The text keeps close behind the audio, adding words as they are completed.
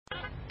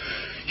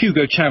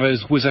Hugo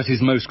Chavez was at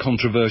his most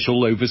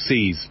controversial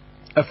overseas,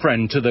 a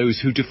friend to those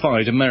who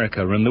defied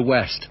America and the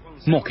West,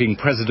 mocking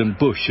President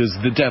Bush as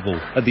the devil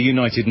at the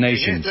United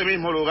Nations.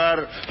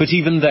 But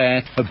even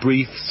there, a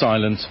brief,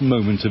 silent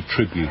moment of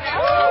tribute.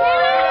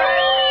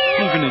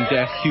 Even in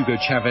death, Hugo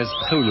Chavez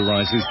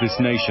polarizes this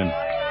nation.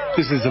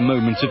 This is a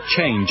moment of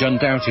change,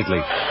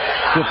 undoubtedly.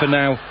 But for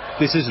now,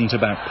 this isn't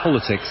about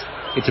politics.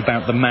 It's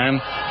about the man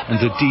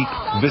and a deep,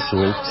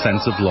 visceral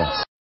sense of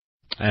loss.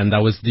 And that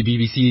was the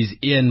BBC's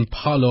Ian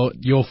Paulo.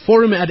 Your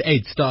forum at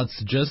 8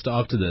 starts just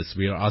after this.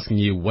 We are asking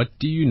you, what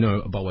do you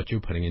know about what you're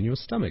putting in your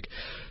stomach?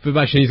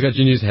 Vibhakshi's got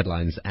your news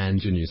headlines and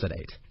your news at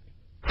 8.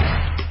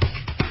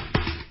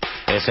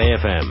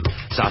 SAfm,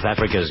 South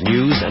Africa's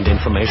news and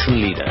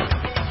information leader.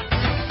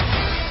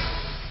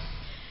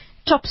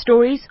 Top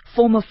stories.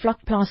 Former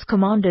Vlakplaas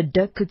commander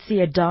Dirk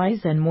Coetzee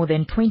dies and more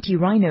than 20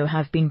 rhino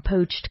have been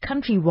poached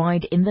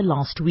countrywide in the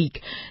last week.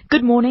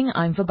 Good morning,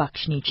 I'm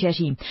Vibhakshi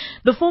Chetty.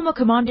 The former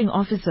commanding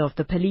officer of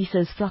the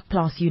police's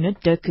Vlakplaas unit,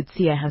 Dirk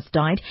Coetzee, has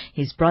died.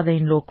 His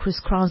brother-in-law, Chris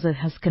Krauser,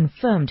 has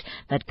confirmed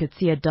that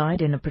Coetzee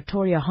died in a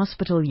Pretoria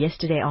hospital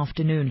yesterday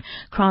afternoon.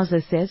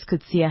 Krauser says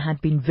Coetzee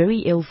had been very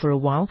ill for a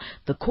while.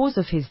 The cause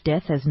of his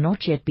death has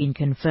not yet been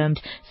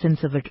confirmed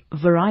since a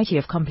variety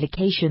of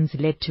complications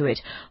led to it.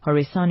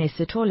 Horisane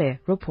Setole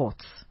reports.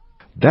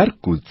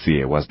 Dirk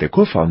Coetzee was the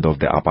co-founder of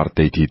the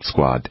apartheid hit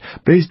squad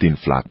based in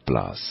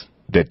Vlakplaas.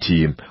 The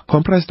team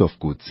comprised of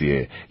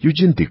Coetzee,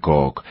 Eugene de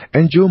Kock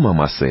and Joe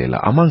Mamasela,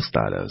 amongst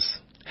others.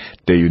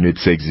 The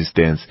unit's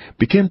existence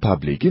became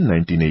public in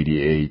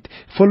 1988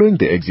 following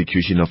the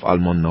execution of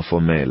Almon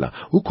Nofomela,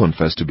 who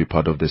confessed to be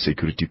part of the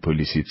security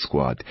police hit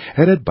squad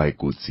headed by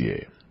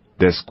Coetzee.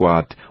 The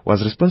squad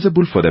was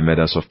responsible for the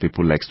murders of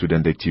people like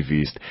student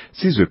activist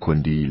Sizwe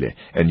Kondile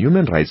and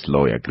human rights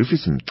lawyer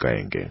Griffiths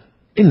Mcenge.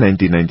 In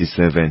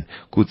 1997,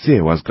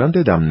 Coetzee was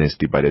granted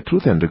amnesty by the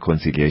Truth and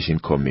Reconciliation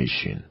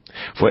Commission.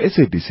 For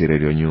SABC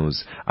Radio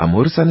News, I'm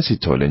Horisane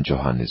Sithole in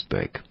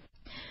Johannesburg.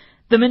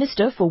 The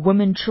Minister for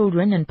Women,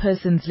 Children and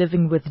Persons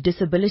Living with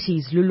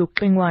Disabilities, Lulu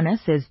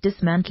Qingwana, says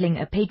dismantling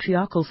a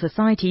patriarchal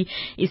society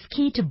is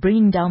key to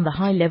bringing down the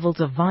high levels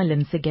of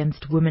violence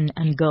against women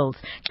and girls.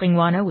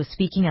 Qingwana was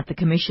speaking at the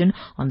Commission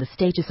on the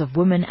Status of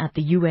Women at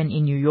the UN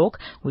in New York,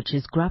 which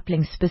is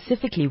grappling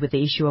specifically with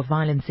the issue of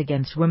violence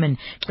against women.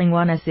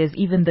 Qingwana says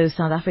even though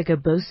South Africa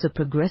boasts a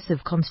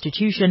progressive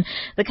constitution,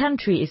 the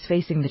country is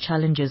facing the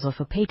challenges of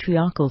a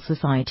patriarchal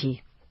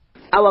society.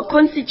 Our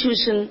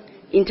constitution,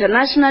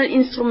 international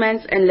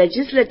instruments and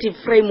legislative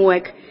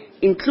framework,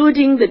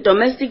 including the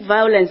Domestic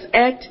Violence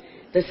Act,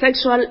 the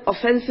Sexual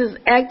Offences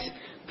Act,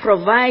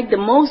 provide the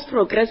most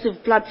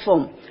progressive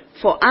platform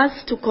for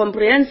us to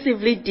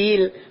comprehensively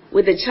deal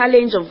with the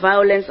challenge of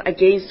violence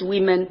against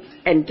women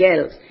and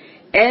girls,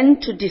 and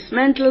to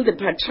dismantle the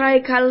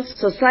patriarchal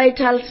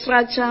societal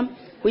structure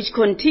which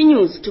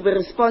continues to be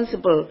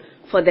responsible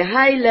for the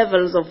high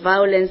levels of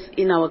violence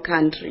in our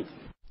country.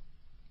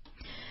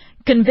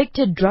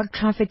 Convicted drug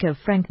trafficker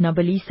Frank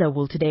Nabalisa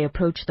will today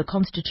approach the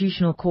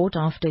Constitutional Court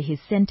after his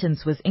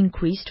sentence was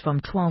increased from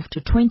 12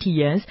 to 20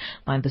 years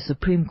by the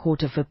Supreme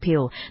Court of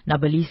Appeal.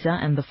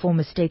 Nabalisa and the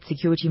former State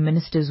Security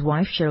Minister's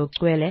wife, Cheryl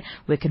Cwele,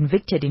 were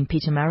convicted in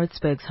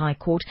Pietermaritzburg's High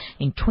Court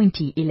in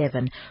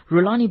 2011.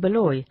 Rulani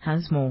Baloy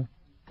has more.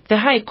 The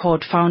High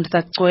Court found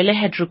that Cwele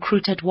had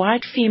recruited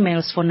white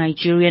females for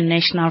Nigerian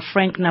national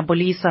Frank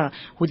Nabalisa,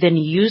 who then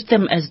used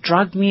them as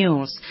drug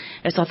mules.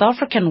 A South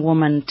African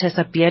woman,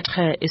 Tessa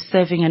Pietre, is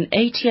serving an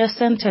 8-year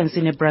sentence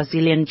in a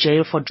Brazilian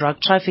jail for drug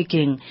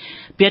trafficking.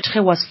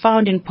 Pietre was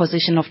found in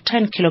possession of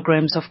 10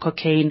 kilograms of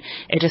cocaine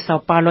at a Sao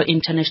Paulo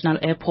International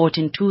Airport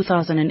in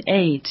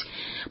 2008.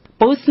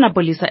 Both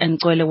Nabalisa and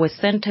Cwele were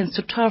sentenced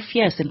to 12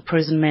 years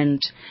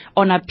imprisonment.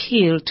 On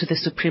appeal to the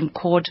Supreme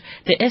Court,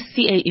 the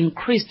SCA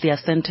increased their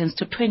sentence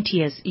to 20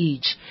 years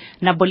each.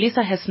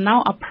 Nabalisa has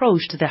now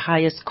approached the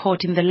highest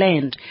court in the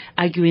land,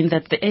 arguing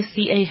that the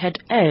SCA had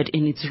erred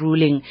in its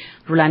ruling.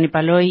 Rulani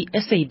Baloy,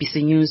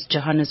 SABC News,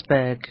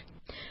 Johannesburg.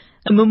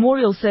 A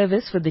memorial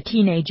service for the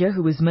teenager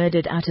who was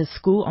murdered at a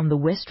school on the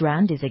West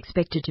Rand is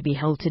expected to be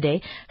held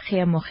today.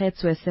 Khea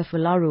Mogetswe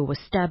Sefularu was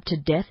stabbed to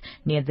death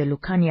near the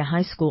Lukanya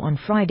High School on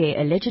Friday,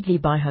 allegedly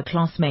by her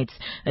classmates.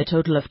 A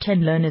total of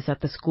 10 learners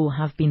at the school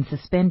have been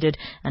suspended,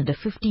 and a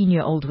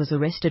 15-year-old was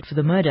arrested for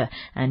the murder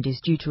and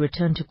is due to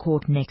return to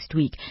court next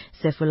week.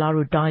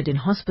 Sefularu died in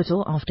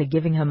hospital after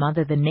giving her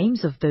mother the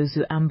names of those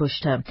who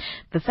ambushed her.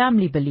 The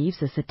family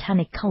believes a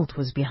satanic cult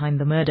was behind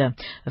the murder.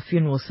 A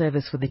funeral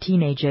service for the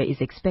teenager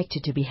is expected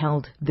to be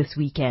held this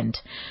weekend.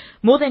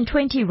 More than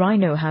 20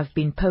 rhino have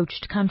been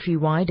poached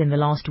countrywide in the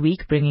last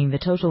week, bringing the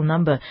total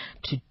number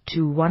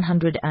to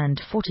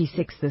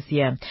 146 this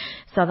year.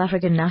 South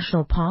African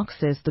National Park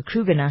says the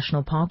Kruger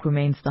National Park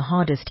remains the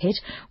hardest hit,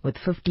 with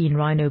 15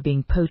 rhino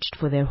being poached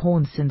for their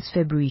horns since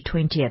February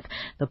 20th.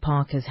 The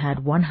park has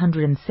had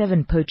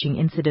 107 poaching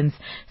incidents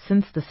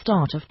since the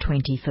start of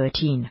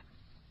 2013.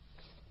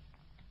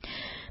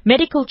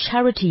 Medical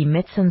charity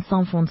Médecins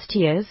Sans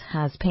Frontières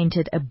has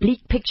painted a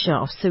bleak picture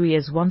of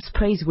Syria's once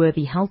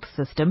praiseworthy health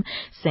system,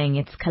 saying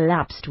it's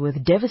collapsed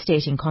with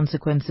devastating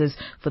consequences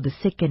for the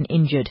sick and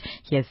injured.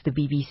 Here's the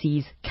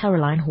BBC's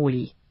Caroline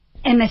Hawley.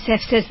 MSF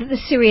says that the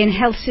Syrian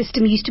health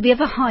system used to be of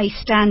a high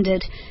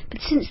standard,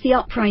 but since the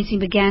uprising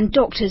began,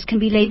 doctors can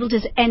be labelled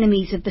as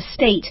enemies of the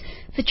state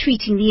for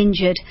treating the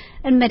injured,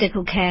 and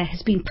medical care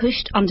has been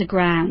pushed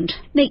underground.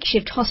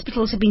 Makeshift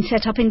hospitals have been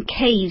set up in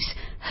caves,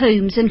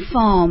 homes and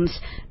farms,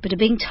 but are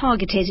being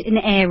targeted in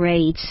air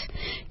raids.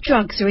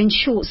 Drugs are in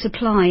short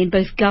supply in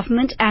both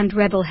government and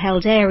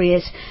rebel-held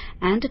areas,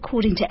 and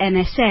according to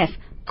MSF,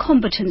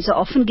 combatants are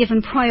often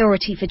given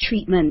priority for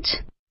treatment.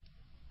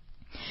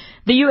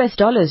 The US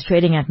dollar is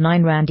trading at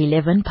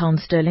R9.11, pound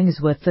sterling is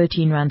worth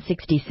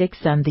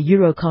R13.66, and the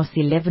euro costs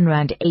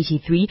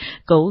R11.83.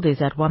 Gold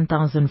is at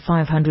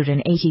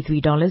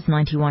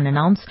 $1,583.91 an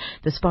ounce.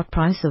 The spot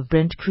price of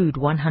Brent crude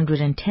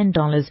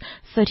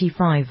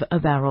 $110.35 a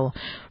barrel.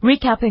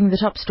 Recapping the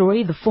top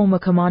story, the former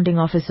commanding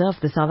officer of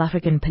the South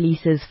African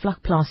Police's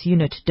Vlakplaas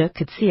unit, Dirk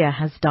Coetzee,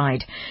 has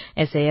died.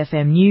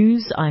 SAfm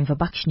News, I'm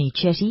Vabakshni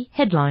Chetty.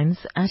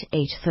 Headlines at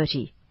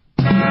 8:30.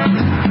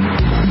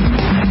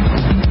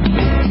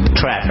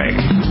 Traffic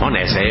on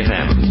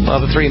SAfm. Well,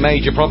 the three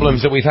major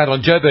problems that we've had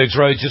on Joburg's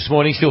roads this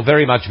morning still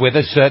very much with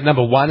us.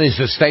 Number one is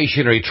the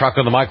stationary truck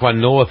on the Mike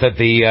 1 North at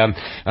the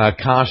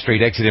Carr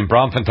Street exit in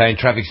Braamfontein.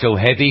 Traffic still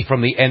heavy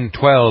from the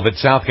N12 at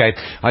Southgate.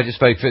 I just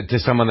spoke to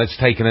someone that's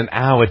taken an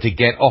hour to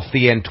get off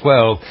the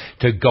N12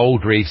 to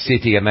Gold Reef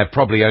City, and they're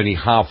probably only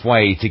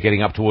halfway to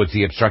getting up towards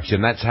the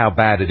obstruction. That's how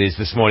bad it is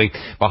this morning.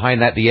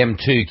 Behind that, the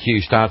M2 queue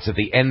starts at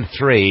the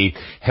N3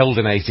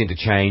 Heldenace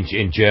interchange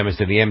in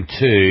Germiston. The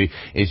M2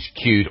 is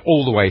queued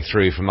all the way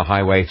through from the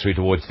highway through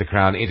towards the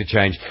Crown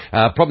interchange.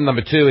 Problem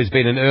number two has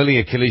been an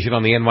earlier collision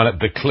on the N1 at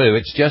Buccleuch.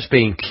 It's just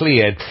being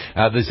cleared.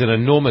 There's an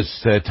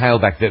enormous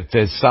tailback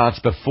that starts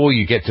before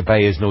you get to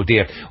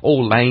Beyers-Naudé.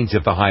 All lanes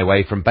of the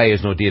highway from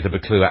Beyers-Naudé to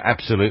Buccleuch are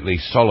absolutely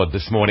solid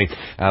this morning.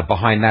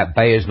 Behind that,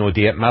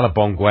 Beyers-Naudé,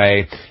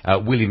 Malabongwe,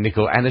 William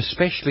Nicol, and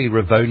especially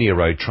Rivonia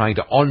Road, trying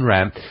to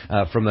on-ramp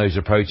from those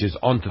approaches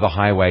onto the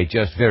highway.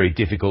 Just very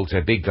difficult,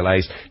 big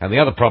delays. And the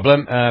other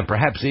problem,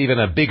 perhaps even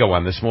a bigger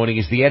one this morning,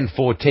 is the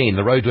N14.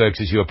 The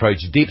roadworks as you approach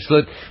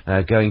Diepsloot,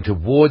 going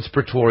towards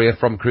Pretoria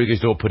from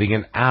Krugersdorp, putting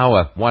an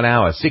hour, 1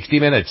 hour, 60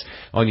 minutes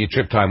on your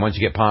trip time once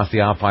you get past the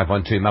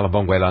R512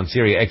 Malabongwe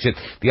Lanseria exit.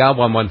 The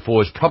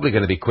R114 is probably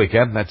going to be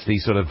quicker. That's the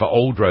sort of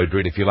old road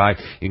route, if you like.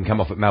 You can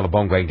come off at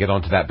Malabongwe and get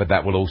onto that, but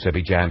that will also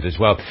be jammed as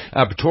well.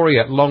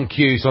 Pretoria, long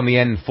queues on the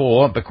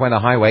N4, Bequena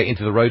Highway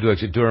into the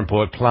roadworks at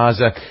Durbanport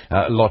Plaza,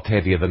 a lot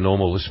heavier than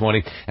normal this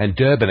morning. And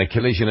Durban, a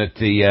collision at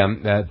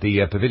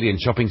the Pavilion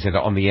Shopping Centre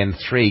on the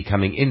N3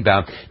 coming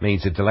inbound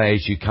means a delay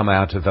as you come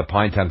out of the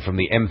Pinetown from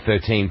the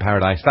M13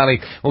 Paradise Valley.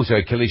 Also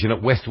a collision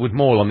at Westwood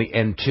Mall on the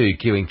N2,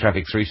 queuing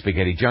traffic through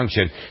Spaghetti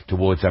Junction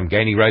towards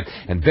Umgeni Road.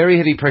 And very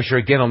heavy pressure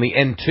again on the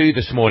N2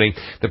 this morning.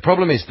 The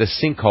problem is the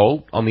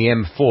sinkhole on the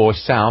M4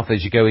 south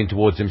as you go in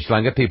towards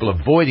Mhlanga. People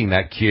avoiding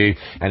that queue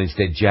and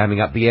instead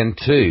jamming up the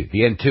N2.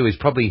 The N2 is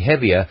probably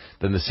heavier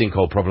than the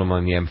sinkhole problem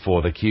on the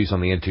M4. The queues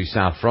on the N2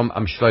 south from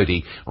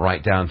Umhlodi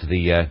right down to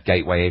the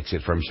gateway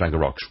exit from Mhlanga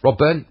Rocks. Rob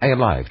Byrne,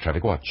 AMLive,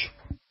 Traffic Watch.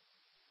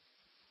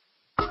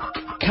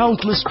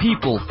 Countless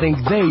people think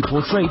they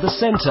portray the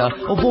center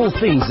of all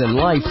things in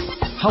life.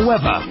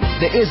 However,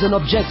 there is an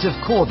objective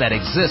core that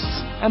exists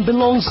and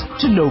belongs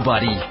to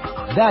nobody.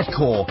 That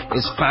core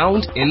is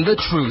found in the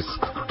truth.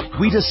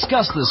 We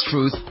discuss this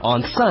truth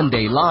on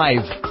Sunday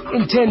Live,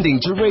 intending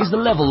to raise the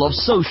level of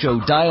social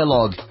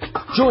dialogue.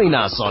 Join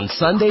us on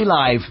Sunday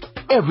Live,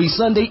 every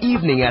Sunday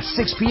evening at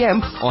 6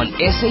 p.m. on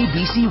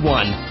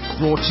SABC1.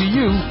 Brought to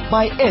you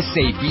by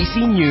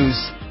SABC News.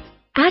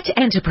 At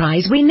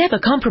Enterprise, we never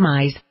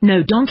compromise.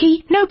 No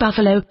donkey, no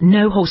buffalo,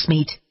 no horse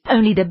meat.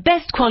 Only the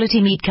best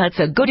quality meat cuts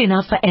are good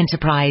enough for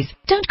Enterprise.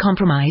 Don't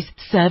compromise.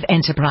 Serve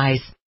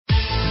Enterprise.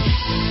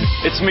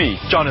 It's me,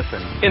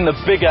 Jonathan, in the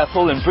Big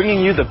Apple and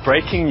bringing you the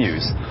breaking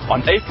news.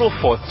 On April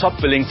 4th, Top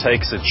Billing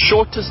takes its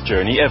shortest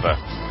journey ever.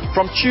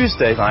 From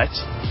Tuesday night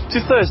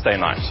to Thursday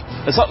night.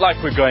 It's not like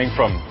we're going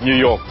from New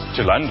York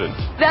to London.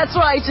 That's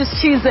right, just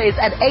Tuesdays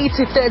at 8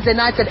 to Thursday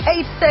nights at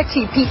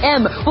 8:30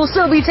 p.m. We'll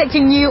still be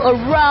taking you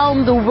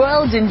around the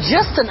world in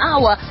just an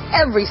hour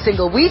every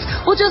single week.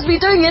 We'll just be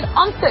doing it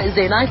on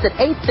Thursday nights at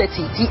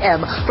 8:30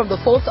 p.m. from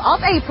the 4th of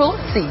April.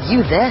 See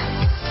you there.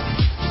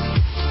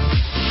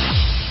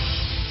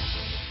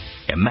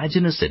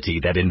 Imagine a city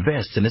that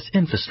invests in its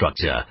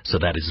infrastructure so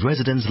that its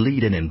residents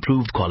lead an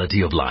improved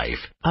quality of life.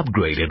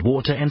 Upgraded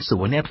water and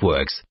sewer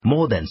networks,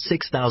 more than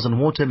 6,000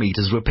 water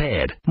meters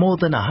repaired, more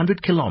than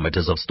 100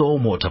 kilometers of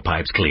stormwater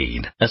pipes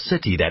cleaned. A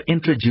city that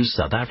introduced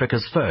South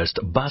Africa's first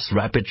bus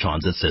rapid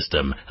transit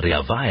system,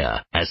 Rea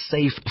Vaya, as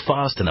safe,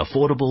 fast and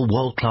affordable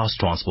world-class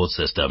transport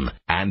system,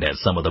 and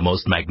as some of the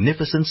most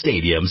magnificent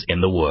stadiums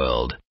in the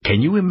world.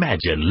 Can you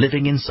imagine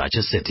living in such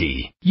a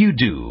city? You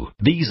do.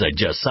 These are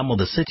just some of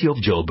the city of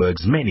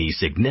Joburg's many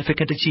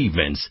significant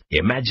achievements.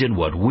 Imagine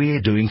what we're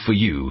doing for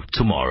you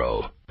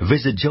tomorrow.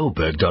 Visit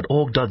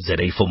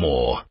joburg.org.za for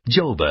more.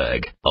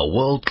 Joburg, a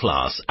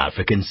world-class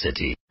African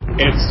city.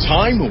 It's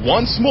time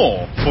once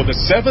more for the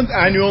 7th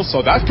Annual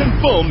South African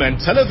Film and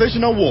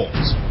Television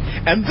Awards.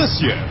 And this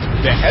year,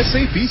 the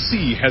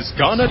SABC has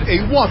garnered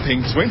a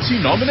whopping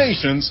 20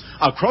 nominations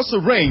across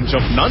a range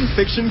of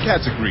non-fiction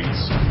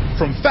categories.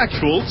 From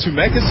factual to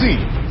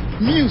magazine,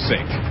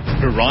 music,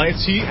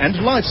 variety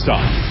and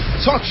lifestyle,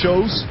 talk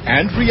shows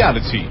and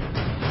reality.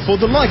 For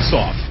the likes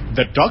of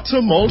The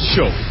Dr. Mole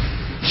Show,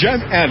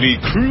 Gem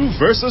Alley Crew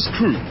vs.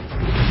 Crew,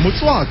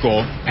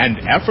 Mutswako and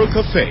Afro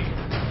Cafe.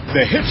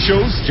 The hit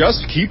shows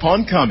just keep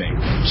on coming.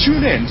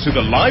 Tune in to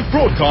the live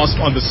broadcast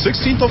on the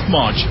 16th of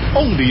March,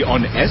 only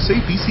on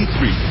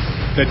SABC3.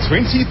 The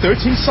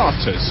 2013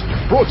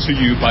 SAFTers, brought to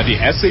you by the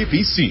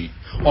SABC,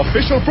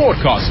 official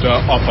broadcaster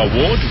of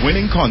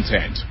award-winning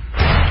content.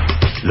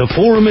 The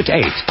Forum at 8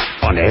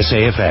 on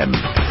SAfm.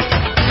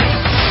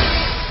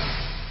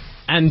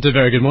 And a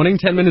very good morning,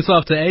 10 minutes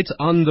after 8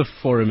 on the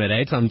Forum at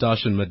 8. I'm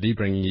Darshan Madli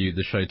bringing you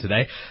the show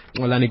today.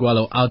 Olani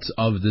Gwalo out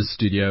of the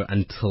studio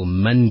until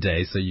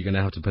Monday, so you're going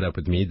to have to put up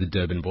with me, the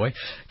Durban boy.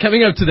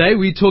 Coming up today,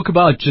 we talk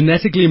about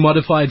genetically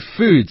modified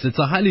foods. It's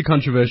a highly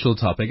controversial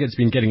topic. It's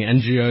been getting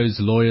NGOs,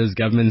 lawyers,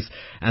 governments,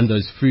 and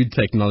those food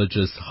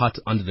technologists hot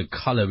under the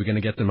collar. We're going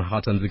to get them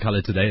hot under the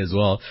collar today as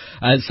well.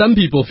 Some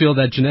people feel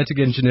that genetic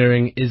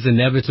engineering is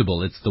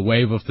inevitable. It's the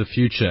wave of the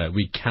future.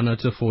 We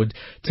cannot afford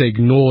to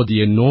ignore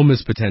the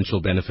enormous potential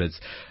benefits.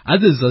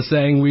 Others are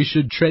saying we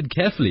should tread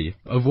carefully,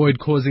 avoid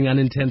causing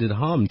unintended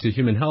harm to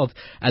human health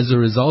as a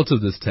result of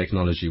this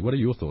technology. What are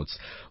your thoughts?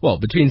 Well,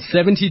 between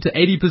 70 to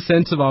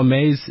 80% of our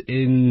maize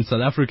in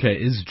South Africa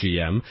is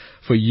GM.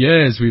 For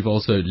years, we've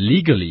also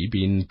legally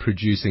been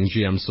producing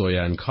GM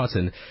soya and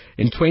cotton.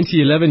 In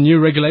 2011, new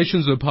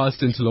regulations were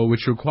passed into law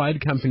which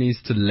required companies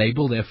to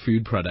label their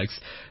food products.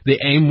 The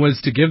aim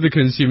was to give the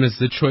consumers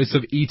the choice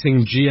of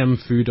eating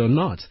GM food or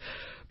not.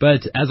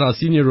 But as our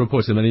senior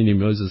reporter Malini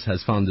Moses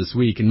has found this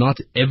week, not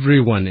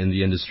everyone in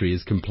the industry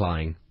is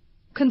complying.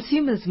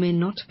 Consumers may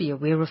not be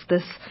aware of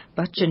this,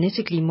 but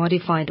genetically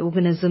modified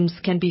organisms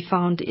can be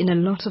found in a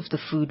lot of the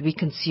food we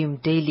consume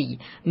daily.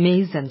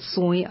 Maize and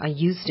soy are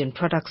used in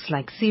products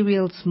like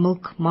cereals,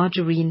 milk,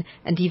 margarine,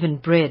 and even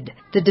bread.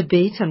 The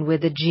debate on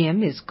whether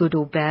GM is good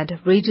or bad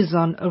rages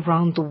on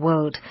around the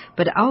world,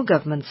 but our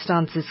government's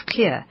stance is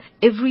clear.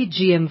 Every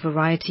GM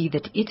variety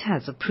that it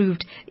has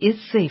approved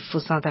is safe for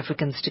South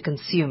Africans to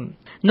consume.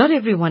 Not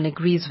everyone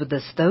agrees with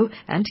this, though,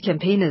 and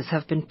campaigners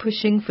have been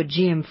pushing for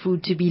GM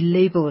food to be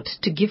labelled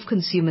to give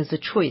consumers a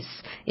choice.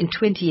 In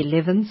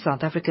 2011,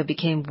 South Africa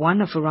became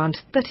one of around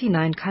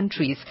 39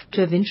 countries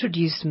to have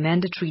introduced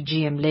mandatory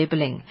GM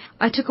labelling.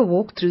 I took a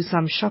walk through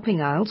some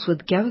shopping aisles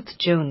with Gareth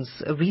Jones,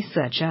 a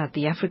researcher at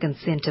the African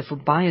Centre for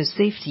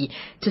Biosafety,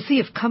 to see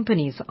if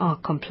companies are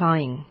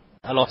complying.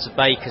 A lot of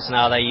bakers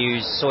now, they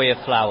use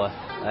soya flour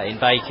in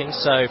baking.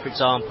 So, for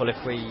example,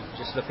 if we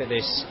just look at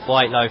this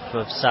white loaf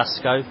of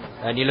Sasco,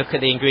 and you look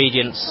at the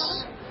ingredients,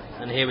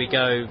 and here we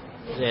go,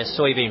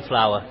 soybean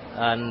flour,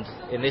 and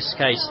in this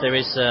case there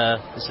is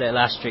this little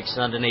asterisk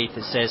underneath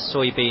that says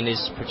soybean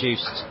is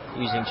produced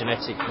using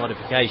genetic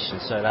modification,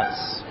 so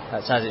that's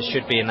as it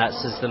should be, and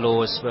that's as the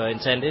laws were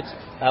intended.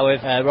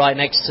 However, right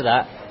next to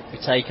that we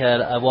take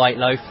a white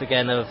loaf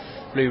again of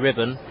Blue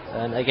Ribbon,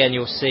 and again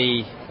you'll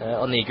see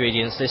on the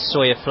ingredients this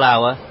soya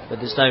flour, but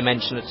there's no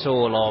mention at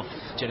all of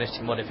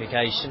genetic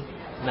modification.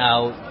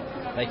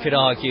 Now they could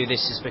argue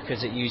this is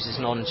because it uses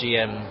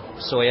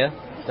non-GM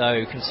soya,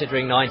 though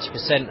considering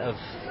 90% of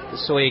the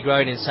soya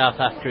grown in South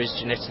Africa is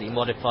genetically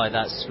modified,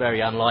 that's very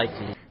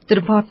unlikely. The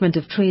Department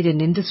of Trade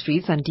and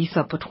Industries,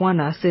 Andisa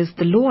Potwana, says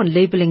the law on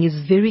labelling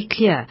is very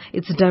clear.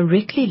 It's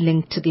directly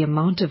linked to the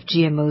amount of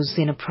GMOs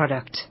in a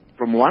product.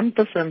 From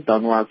 1%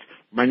 downwards,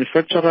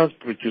 manufacturers,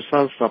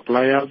 producers,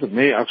 suppliers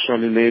may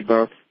actually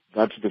label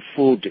that the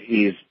food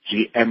is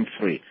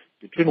GM-free.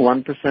 Between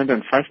 1%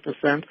 and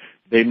 5%,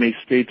 they may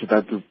state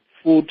that the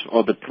food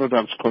or the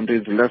product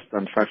contains less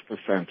than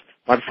 5%.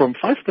 But from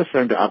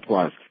 5%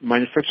 upwards,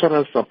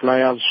 manufacturers,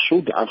 suppliers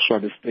should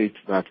actually state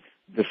that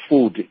the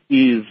food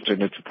is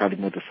genetically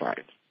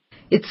modified.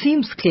 It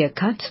seems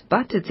clear-cut,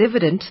 but it's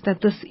evident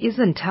that this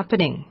isn't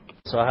happening.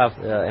 So I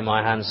have in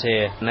my hands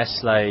here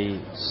Nestle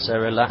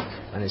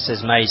Cerelac, and it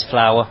says maize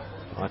flour.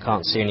 I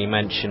can't see any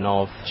mention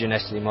of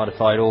genetically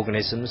modified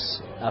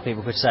organisms.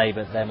 People could say,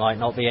 but there might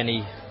not be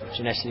any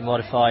genetically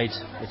modified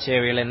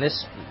material in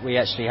this. We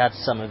actually had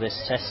some of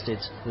this tested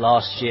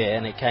last year,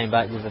 and it came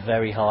back with a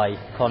very high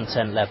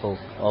content level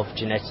of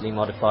genetically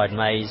modified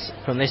maize.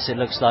 From this it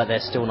looks like they're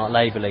still not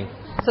labelling.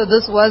 So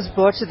this was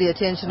brought to the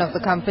attention of the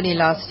company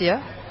last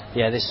year?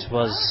 Yeah, this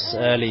was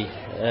early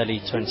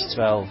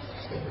 2012.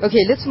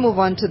 Okay, let's move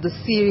on to the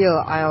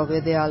cereal aisle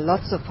where there are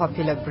lots of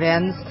popular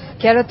brands.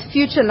 Carrot,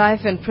 Future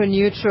Life and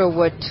ProNutro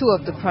were two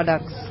of the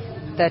products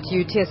that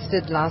you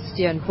tested last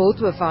year, and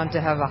both were found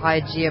to have a high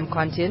GM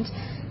content.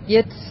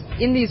 Yet,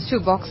 in these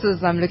two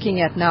boxes I'm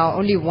looking at now,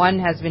 only one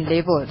has been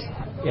labelled.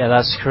 Yeah,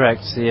 that's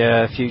correct.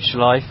 The Future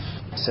Life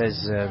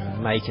says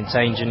may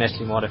contain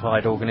genetically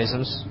modified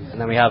organisms.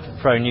 And then we have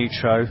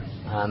ProNutro,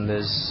 and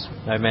there's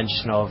no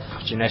mention of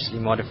genetically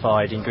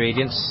modified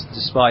ingredients,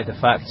 despite the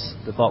fact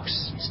the box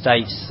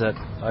states that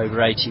over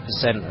 80%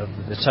 of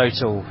the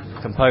total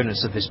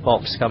components of this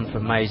box come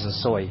from maize and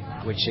soy,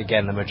 which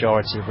again the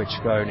majority of which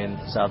grown in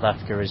South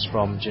Africa is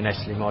from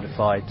genetically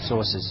modified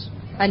sources.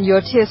 And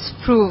your tests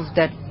proved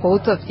that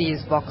both of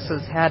these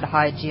boxes had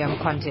high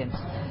GM content?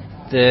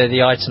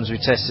 The items we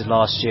tested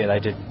last year, they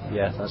did,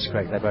 yeah, that's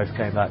correct, they both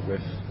came back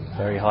with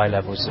very high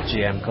levels of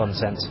GM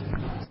content.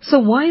 So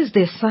why is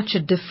there such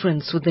a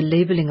difference with the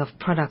labeling of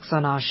products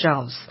on our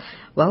shelves?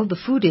 Well, the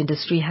food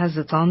industry has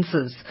its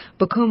answers.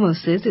 Bokomo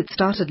says it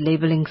started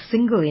labeling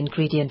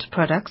single-ingredient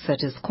products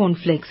such as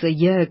cornflakes a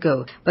year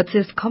ago, but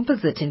says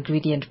composite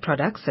ingredient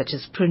products such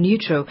as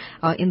Pronutro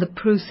are in the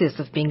process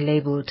of being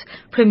labeled.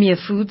 Premier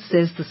Foods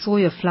says the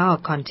soya flour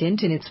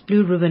content in its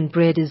Blue Ribbon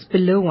bread is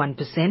below 1%.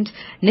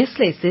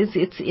 Nestle says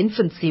its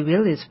infant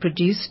cereal is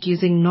produced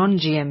using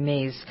non-GM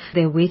maize.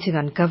 They're waiting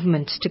on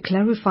government to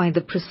clarify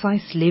the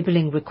precise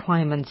labeling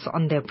requirements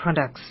on their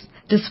products.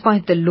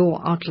 Despite the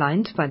law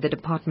outlined by the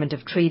Department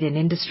of Trade and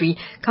Industry,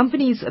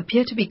 companies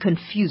appear to be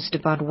confused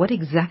about what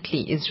exactly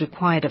is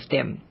required of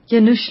them.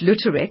 Janusz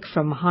Luterek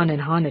from Hahn &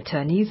 Hahn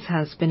Attorneys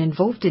has been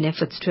involved in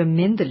efforts to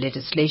amend the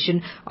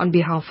legislation on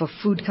behalf of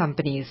food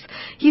companies.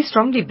 He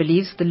strongly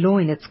believes the law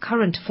in its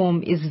current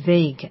form is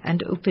vague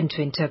and open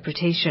to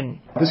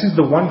interpretation. This is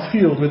the one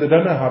field where they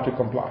don't know how to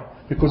comply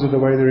because of the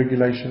way the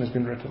regulation has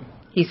been written.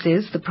 He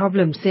says the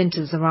problem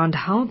centers around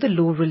how the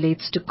law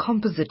relates to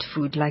composite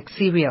food like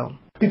cereal.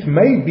 It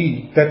may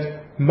be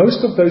that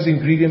most of those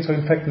ingredients are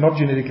in fact not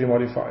genetically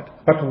modified.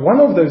 But one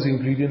of those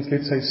ingredients,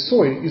 let's say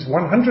soy, is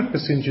 100%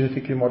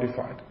 genetically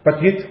modified.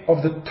 But yet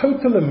of the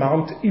total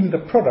amount in the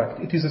product,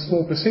 it is a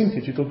small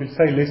percentage. It will be,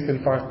 say, less than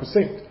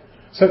 5%.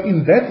 So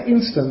in that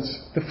instance,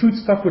 the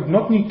foodstuff would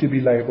not need to be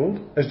labeled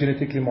as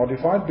genetically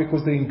modified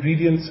because the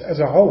ingredients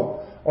as a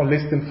whole are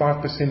less than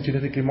 5%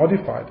 genetically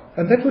modified.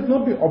 And that would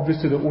not be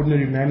obvious to the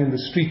ordinary man in the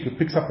street who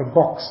picks up a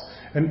box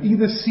and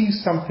either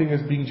sees something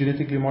as being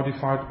genetically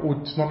modified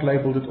or it's not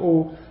labeled at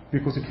all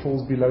because it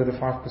falls below the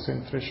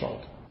 5%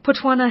 threshold.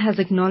 Potwana has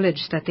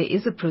acknowledged that there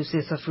is a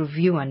process of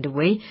review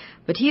underway,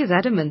 but he is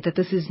adamant that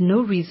this is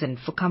no reason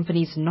for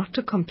companies not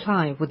to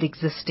comply with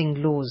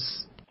existing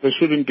laws. There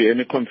shouldn't be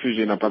any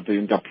confusion about the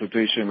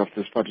interpretation of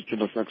this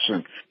particular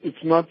section. It's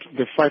not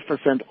the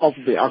 5% of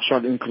the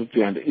actual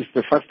ingredient, it's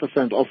the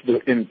 5% of the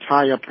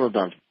entire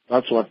product.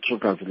 That's what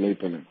triggers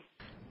labeling.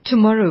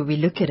 Tomorrow we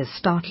look at a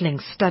startling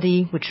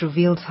study which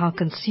reveals how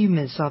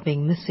consumers are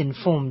being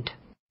misinformed.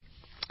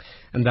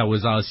 And that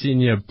was our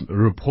senior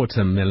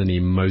reporter, Melanie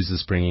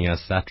Moses, bringing us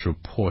that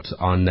report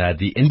on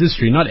the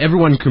industry. Not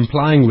everyone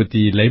complying with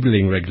the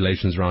labeling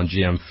regulations around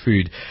GM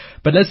food.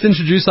 But let's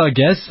introduce our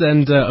guests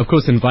and, of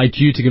course, invite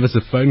you to give us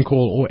a phone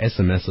call or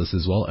SMS us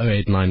as well.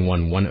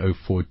 0891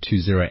 104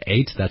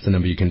 208. That's the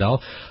number you can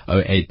dial.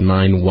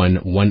 0891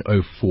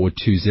 104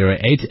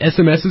 208.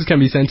 SMSs can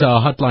be sent to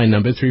our hotline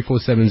number,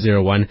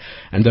 34701,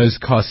 and those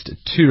cost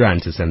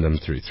R2 to send them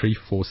through,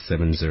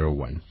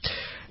 34701.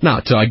 Now,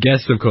 to our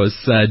guests, of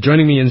course,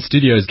 joining me in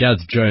studio is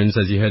Gareth Jones,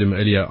 as you heard him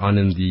earlier on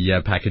in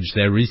the package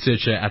there,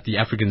 researcher at the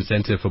African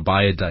Centre for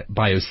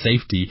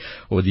Biosafety,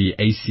 or the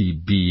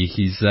ACB.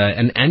 He's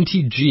an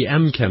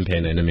anti-GM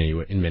campaigner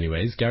in many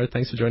ways. Gareth,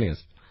 thanks for joining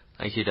us.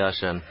 Thank you,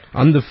 Darshan.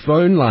 On the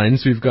phone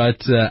lines, we've got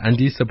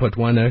Andisa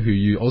Potwana, who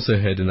you also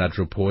heard in that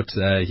report.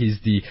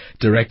 He's the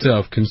Director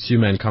of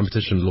Consumer and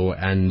Competition Law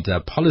and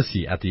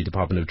Policy at the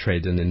Department of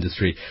Trade and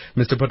Industry.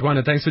 Mr.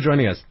 Potwana, thanks for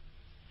joining us.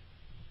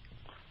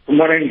 Good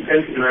morning,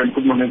 thank you, and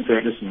good morning to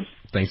our listeners.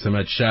 Thanks so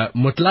much.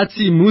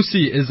 Motlatsi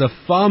Musi is a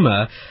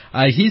farmer.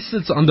 He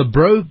sits on the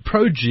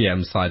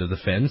pro-GM side of the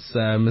fence.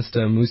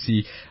 Mr.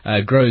 Musi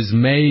grows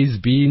maize,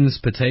 beans,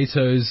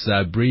 potatoes,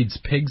 breeds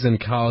pigs and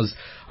cows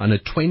on a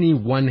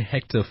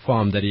 21-hectare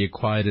farm that he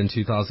acquired in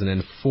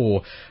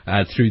 2004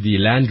 through the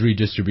Land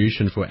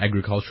Redistribution for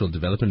Agricultural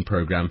Development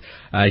Program.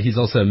 He's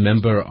also a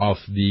member of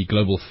the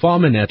Global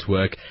Farmer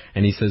Network,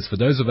 and he says for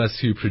those of us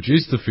who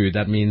produce the food,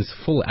 that means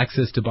full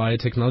access to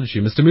biotechnology.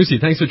 Mr. Musi,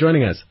 thanks for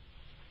joining us.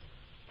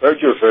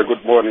 Thank you, sir.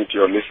 Good morning to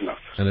your listeners.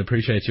 And I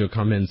appreciate your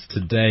comments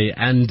today.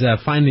 And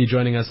finally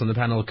joining us on the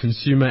panel,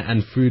 consumer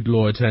and food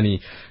law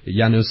attorney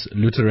Janusz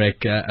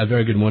Luterek. A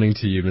very good morning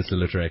to you, Mr.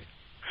 Luterek.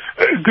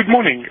 Good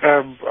morning.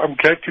 I'm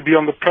glad to be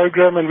on the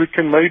program, and we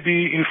can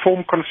maybe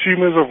inform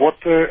consumers of what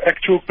the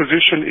actual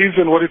position is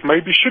and what it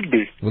maybe should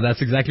be. Well,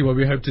 that's exactly what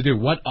we hope to do.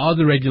 What are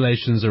the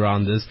regulations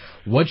around this?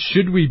 What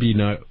should we be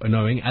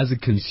knowing as a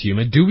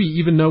consumer? Do we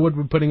even know what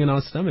we're putting in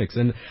our stomachs?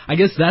 And I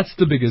guess that's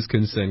the biggest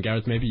concern.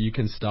 Gareth, maybe you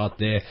can start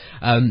there.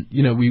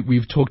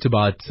 We've talked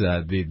about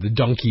the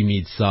donkey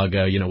meat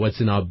saga,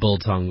 what's in our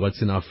biltong,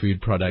 what's in our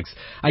food products.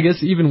 I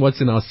guess even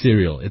what's in our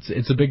cereal.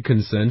 It's a big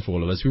concern for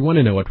all of us. We want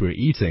to know what we're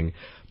eating.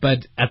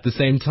 But at the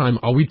same time,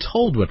 are we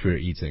told what we're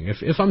eating?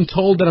 If I'm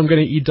told that I'm going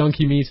to eat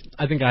donkey meat,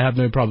 I think I have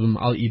no problem.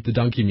 I'll eat the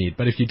donkey meat.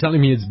 But if you're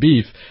telling me it's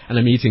beef and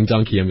I'm eating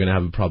donkey, I'm going to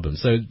have a problem.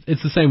 So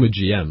it's the same with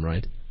GM,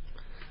 right?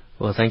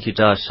 Well, thank you,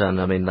 Darshan.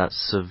 I mean,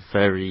 that's a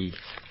very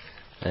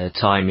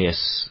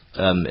timeous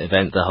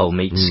event, the whole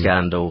meat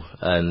scandal.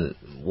 And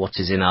what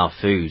is in our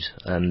food,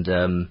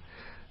 and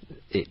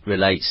it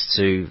relates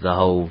to the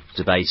whole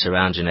debate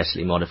around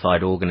genetically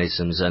modified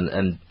organisms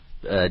and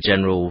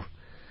general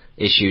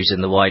issues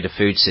in the wider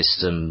food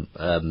system.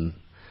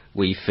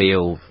 We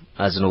feel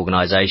as an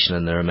organisation,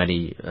 and there are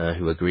many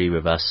who agree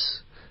with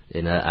us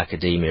in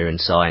academia and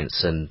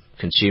science and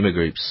consumer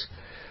groups,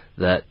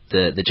 that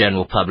the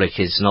general public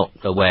is not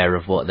aware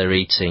of what they're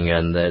eating,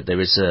 and there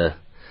is a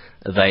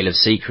veil of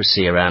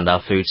secrecy around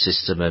our food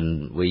system,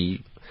 and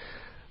we,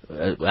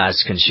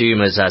 as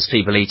consumers, as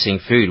people eating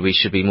food, we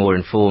should be more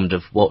informed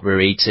of what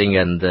we're eating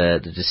and the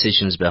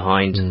decisions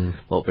behind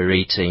what we're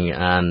eating,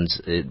 and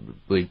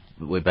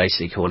we're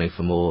basically calling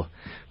for more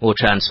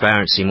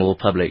transparency, more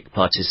public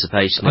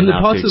participation in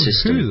our food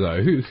system. Who,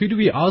 though? Who do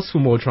we ask for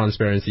more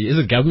transparency? Is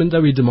it government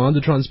that we demand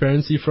the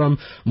transparency from?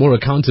 More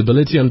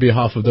accountability on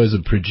behalf of those who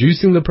are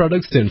producing the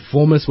products to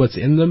inform us what's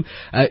in them?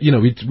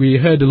 We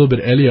heard a little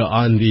bit earlier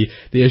on the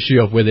issue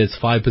of whether it's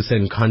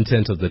 5%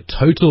 content of the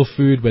total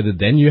food, whether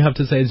then you have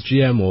to say it's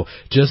GM or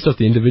just of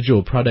the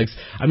individual products.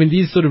 I mean,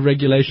 these sort of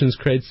regulations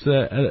creates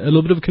a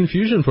little bit of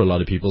confusion for a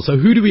lot of people. So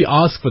who do we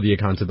ask for the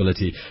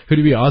accountability? Who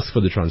do we ask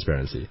for the transparency?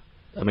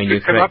 I mean,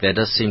 you're correct. There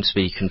does seem to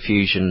be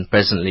confusion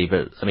presently,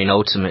 but I mean,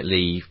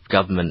 ultimately,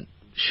 government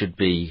should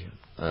be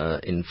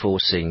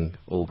enforcing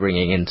or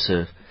bringing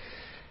into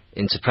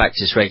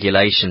practice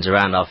regulations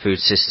around our food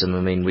system.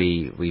 I mean,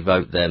 we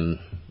vote them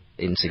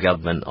into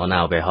government on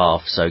our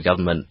behalf, so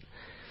government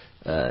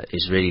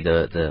is really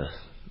the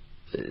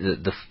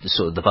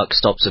sort of the buck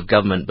stops of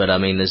government. But I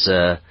mean, there's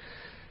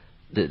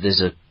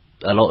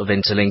a lot of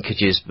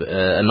interlinkages,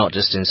 and not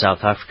just in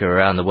South Africa,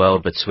 around the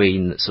world,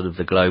 between sort of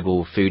the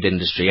global food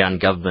industry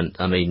and government.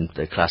 I mean,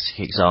 the classic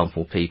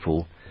example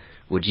people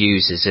would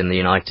use is in the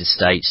United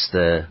States,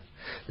 the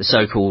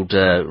so-called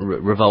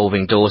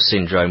revolving door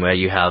syndrome, where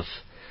you have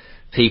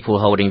people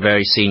holding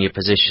very senior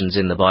positions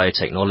in the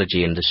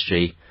biotechnology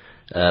industry,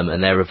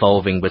 and they're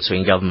revolving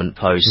between government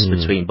posts,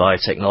 between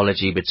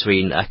biotechnology,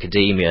 between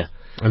academia.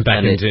 And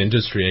back into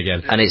industry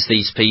again. And it's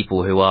these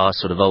people who are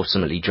sort of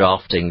ultimately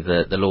drafting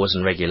the laws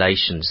and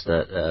regulations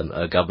that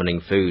are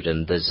governing food,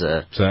 and there's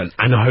so an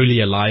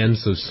unholy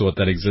alliance of sort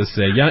that exists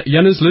there.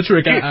 Janus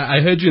Luttrik,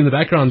 I heard you in the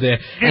background there,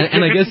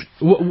 and I guess,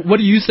 what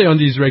do you say on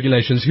these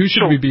regulations? Who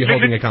should we be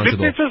holding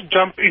accountable? Let me just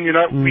jump in.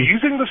 We're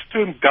using this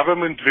term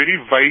government very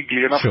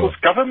vaguely, and of course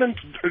government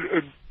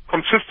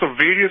consists of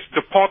various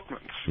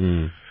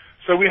departments.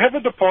 So we have a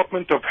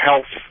Department of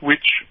Health,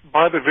 which,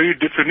 by the very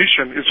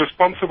definition, is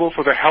responsible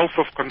for the health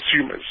of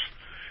consumers.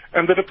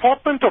 And the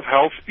Department of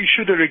Health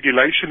issued a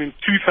regulation in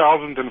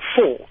 2004,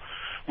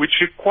 which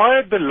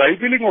required the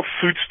labeling of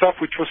foodstuff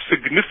which was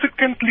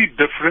significantly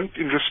different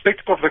in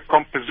respect of the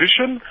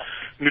composition,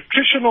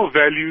 nutritional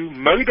value,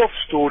 mode of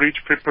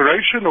storage,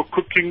 preparation or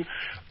cooking,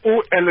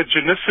 or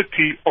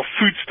allergenicity of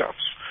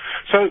foodstuffs.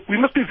 So we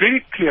must be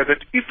very clear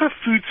that if a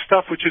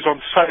foodstuff which is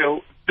on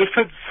sale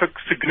differed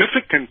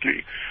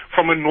significantly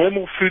from a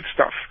normal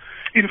foodstuff,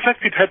 in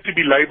fact it had to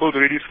be labelled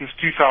already since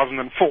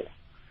 2004.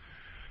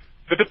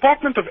 The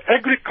Department of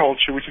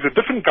Agriculture, which is a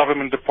different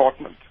government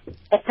department,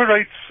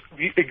 operates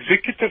the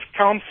Executive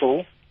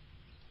Council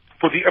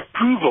for the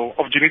approval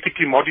of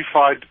genetically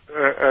modified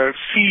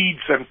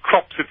seeds and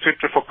crops,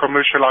 etc., for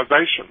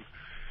commercialization.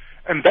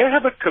 And they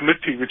have a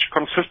committee which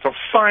consists of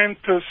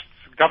scientists,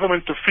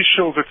 government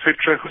officials,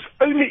 etc., whose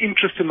only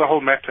interest in the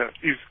whole matter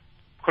is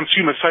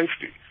consumer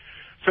safety.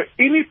 So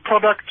any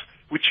product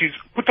which is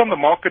put on the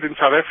market in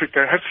South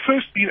Africa has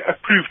first been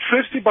approved,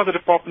 firstly by the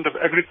Department of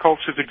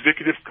Agriculture's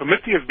Executive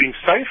Committee as being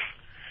safe,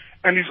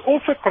 and is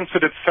also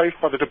considered safe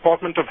by the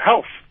Department of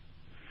Health.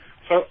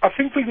 So I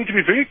think we need to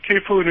be very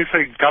careful when we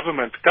say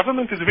government.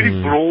 Government is a very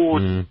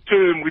broad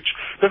term which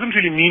doesn't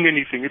really mean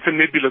anything. It's a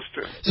nebulous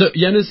term. So,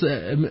 Janus,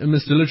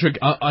 Mr. Luttrik,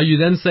 are you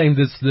then saying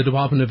this the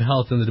Department of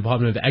Health and the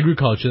Department of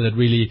Agriculture that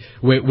really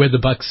where the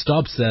buck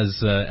stops,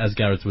 as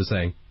Gareth was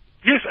saying?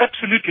 Yes,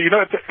 absolutely.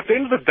 At the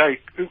end of the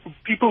day,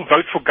 people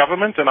vote for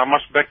government, and I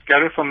must back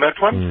Gareth on that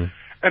one.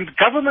 And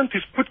government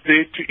is put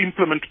there to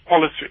implement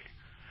policy.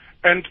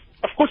 And,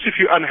 of course,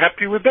 if you're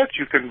unhappy with that,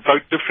 you can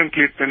vote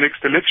differently at the next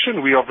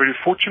election. We are very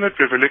fortunate.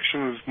 We have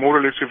elections more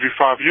or less every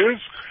 5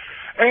 years.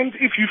 And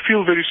if you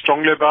feel very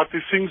strongly about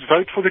these things,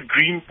 vote for the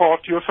Green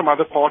Party or some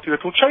other party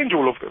that will change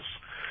all of this.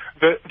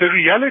 The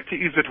reality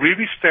is that where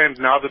we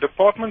stand now, the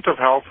Department of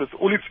Health, with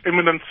all its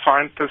eminent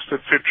scientists,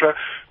 etc.,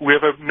 we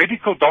have a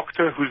medical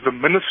doctor who's the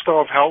Minister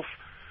of Health.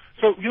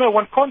 So,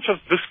 one can't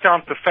just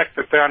discount the fact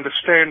that they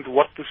understand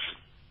what this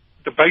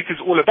debate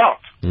is all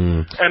about.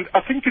 And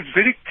I think it's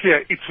very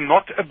clear it's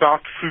not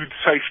about food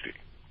safety.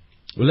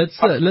 Well,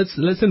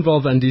 let's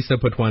involve Andisa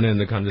Potwana in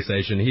the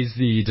conversation. He's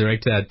the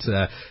director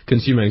at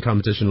Consumer and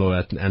Competition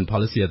Law and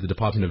Policy at the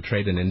Department of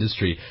Trade and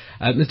Industry.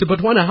 Mr.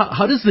 Potwana,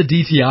 how does the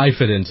DTI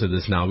fit into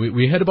this now?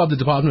 We heard about the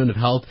Department of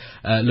Health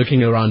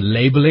looking around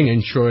labeling,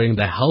 ensuring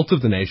the health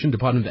of the nation.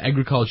 Department of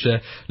Agriculture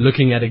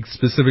looking at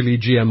specifically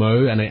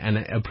GMO and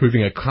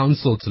approving a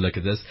council to look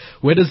at this.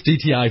 Where does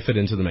DTI fit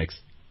into the mix?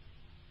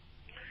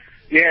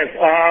 Yes,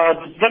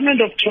 the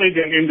Department of Trade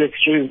and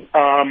Industry's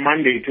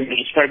mandate in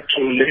respect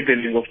to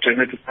labeling of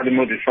genetically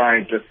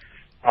modified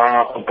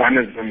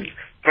organisms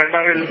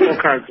primarily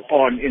focus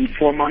on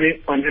informing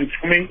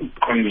the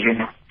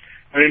consumer.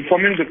 And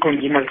informing the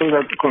consumer so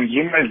that the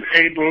consumer is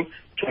able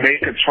to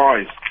make a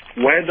choice.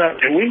 Whether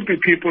there will be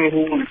people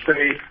who will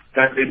say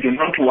that they do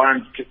not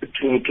want to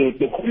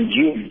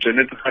consume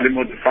genetically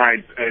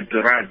modified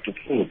derived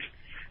foods.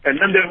 And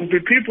then there will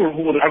be people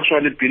who will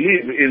actually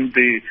believe in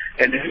the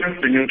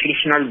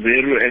nutritional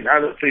value and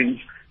other things,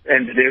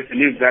 and they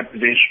believe that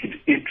they should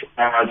eat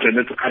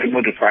genetically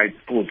modified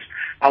foods.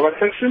 Our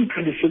Section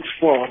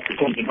 26(4) of the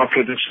Consumer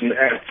Protection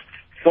Act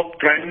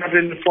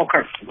primarily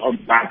focuses on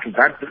that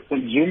the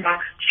consumer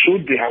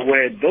should be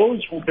aware.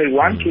 Those who may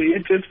want to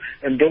eat it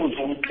and those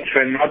who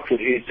prefer not to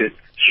eat it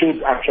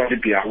should actually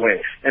be aware.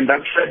 And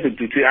that's where the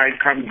DTI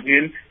comes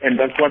in, and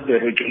that's what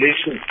the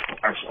regulations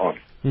focus on.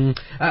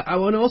 I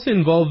want to also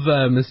involve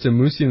Mr.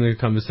 Musi in the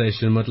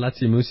conversation.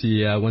 Motlatsi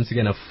Musi, once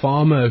again, a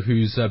farmer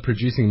who's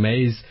producing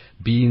maize,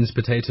 beans,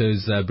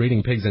 potatoes,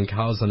 breeding pigs and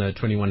cows on a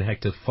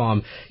 21-hectare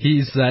farm.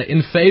 He's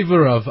in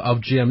favor of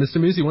GM. Mr.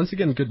 Musi, once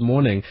again, good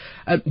morning.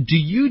 Do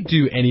you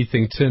do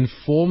anything to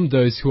inform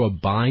those who are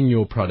buying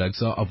your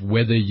products of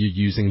whether you're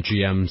using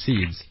GM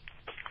seeds?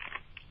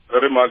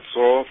 Very much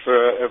so.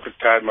 Every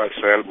time I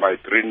sell my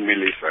green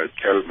mealies, I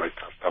tell my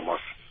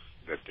customers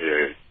that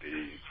the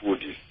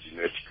food is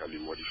genetically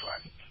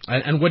modified.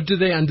 And what do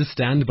they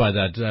understand by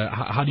that?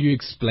 How do you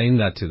explain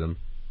that to them?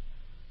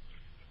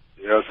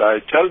 Yes, I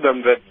tell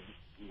them that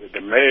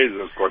the maize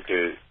has got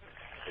a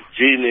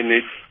gene in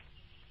it,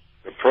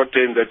 the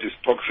protein that is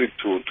toxic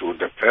to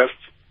the pest,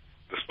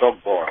 the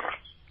stalk borer.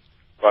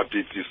 But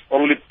it is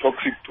only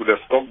toxic to the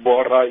stalk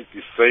borer. It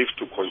is safe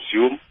to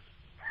consume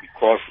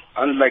because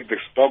unlike the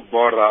stalk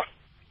borer,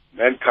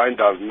 mankind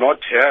does not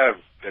have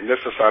the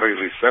necessary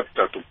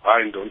receptor to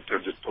bind onto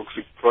the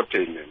toxic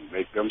protein and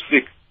make them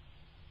sick.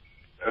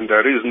 And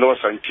there is no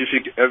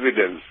scientific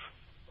evidence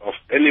of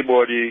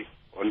anybody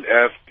on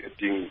earth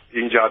getting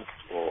injured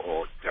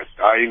or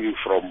dying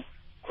from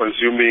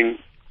consuming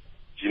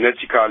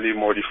genetically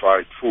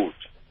modified food.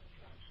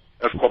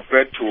 As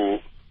compared to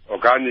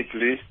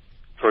organically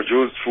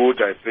produced food,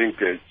 I think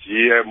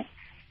GM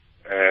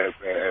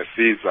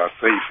seeds are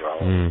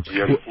safer.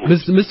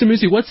 Mr.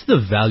 Musi, what's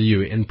the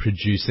value in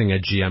producing a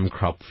GM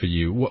crop for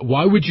you?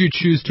 Why would you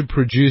choose to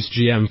produce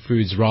GM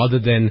foods rather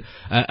than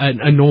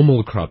a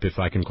normal crop, if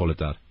I can call it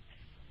that?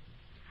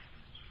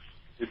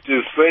 It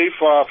is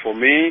safer for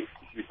me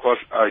because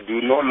I do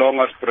no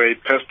longer spray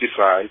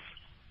pesticides,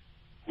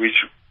 which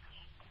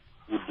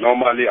would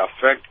normally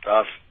affect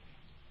us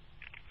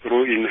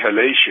through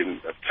inhalation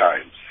at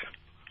times.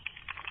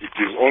 It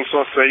is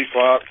also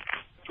safer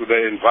to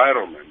the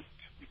environment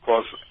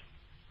because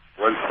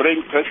when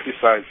spraying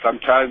pesticides,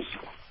 sometimes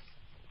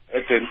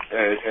at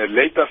a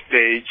later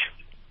stage,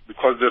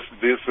 because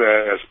this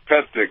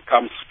pest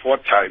comes 4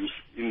 times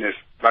in a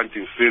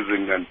planting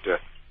season, and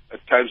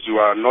at times you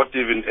are not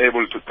even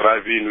able to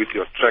drive in with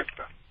your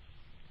tractor.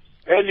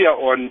 Earlier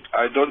on,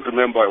 I don't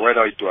remember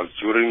whether it was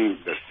during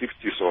the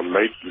 60s or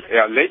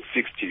late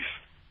 60s,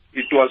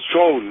 it was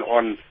shown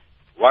on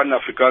one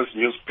Africa's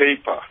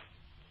newspaper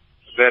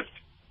that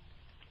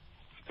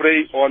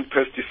spray-on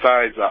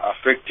pesticides are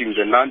affecting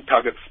the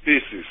non-target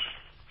species,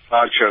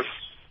 such as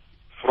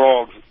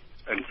frogs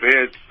and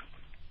birds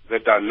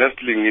that are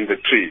nestling in the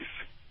trees.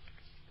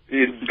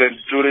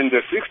 During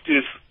the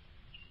 60s,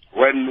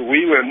 when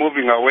we were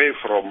moving away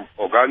from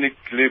organic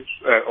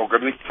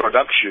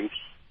production,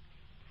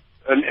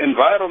 an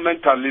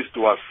environmentalist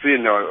was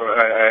seen.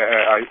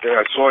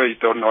 I saw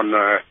it on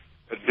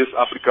this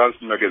Africa's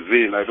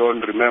magazine. I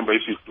don't remember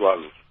if it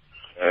was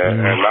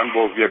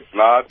Landbouw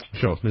Weekblad.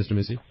 Sure, Mr.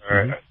 Musi.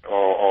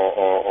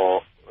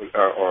 Or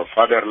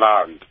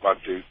Fatherland, but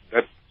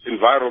that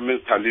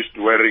environmentalist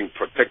wearing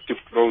protective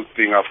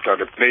clothing after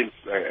the planes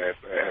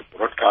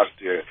broadcast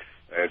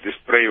the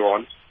spray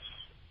on,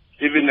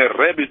 even a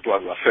rabbit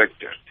was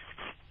affected.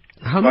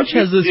 How much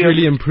has this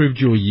really improved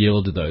your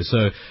yield, though?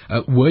 So,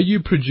 were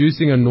you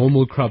producing a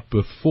normal crop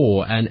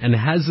before, and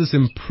has this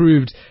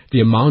improved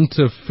the amount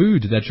of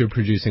food that you're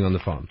producing on the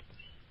farm?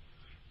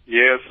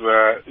 Yes,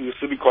 you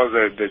see, because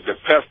the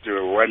pest,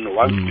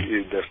 once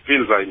the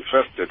fields are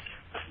infested,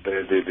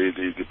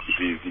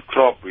 the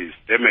crop is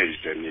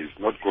damaged and is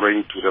not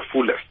growing to the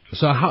fullest.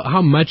 So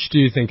how much do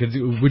you think?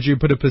 Would you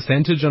put a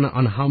percentage on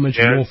how much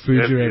more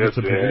food you're able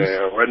to produce?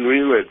 When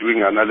we were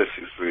doing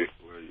analysis, it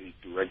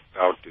worked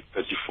out a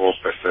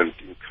 34%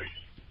 increase.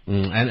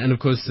 And of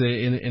course,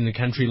 in a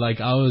country like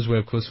ours, where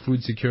of course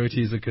food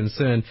security is a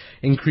concern,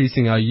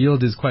 increasing our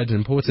yield is quite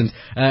important.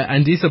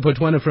 Andisa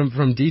Potwana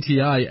from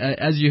DTI,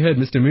 as you heard,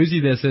 Mr.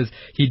 Musi there says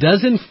he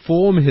does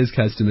inform his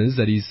customers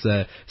that he's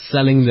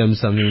selling them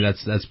something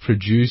that's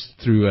produced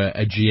through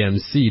a GM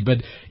seed.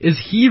 But is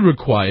he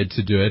required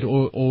to do it,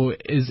 or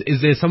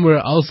is there somewhere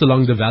else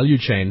along the value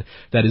chain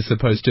that is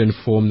supposed to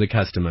inform the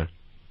customer?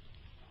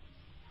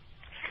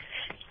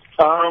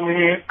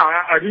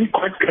 I didn't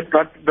quite get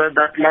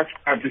that last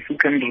part. If you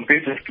can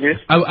repeat it, please.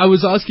 I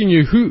was asking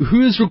you,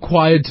 who is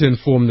required to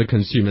inform the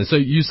consumer? So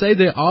you say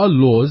there are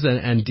laws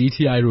and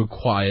DTI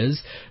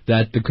requires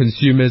that the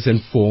consumer is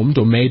informed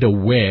or made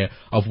aware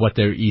of what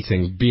they're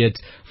eating, be it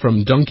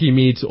from donkey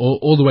meat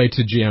all the way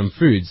to GM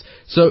foods.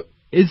 So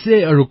is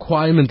there a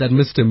requirement that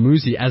Mr.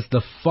 Musi, as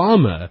the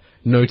farmer,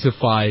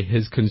 notify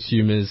his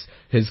consumers,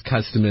 his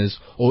customers,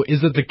 or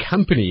is it the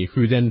company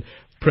who then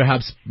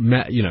perhaps,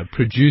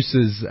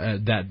 produces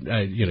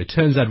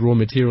turns that raw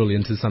material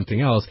into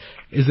something else?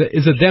 Is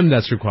it them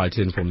that's required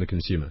to inform the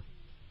consumer?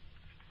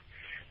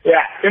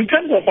 Yeah, in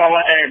terms of our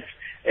ads,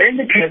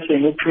 any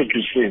person who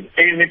produces,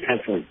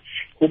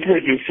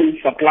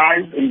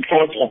 supplies,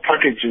 imports, or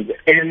packages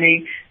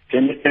any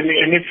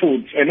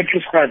foods, any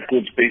prescribed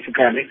goods,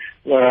 basically,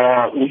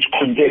 which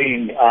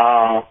contain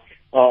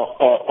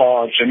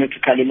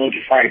genetically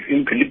modified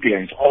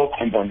ingredients or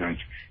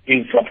components,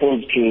 is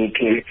supposed to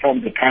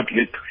inform the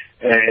public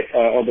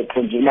or the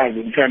consumers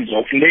in terms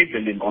of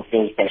labeling of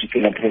those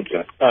particular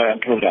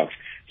products.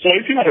 So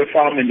if you are a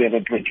farmer and you're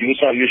a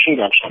producer, you should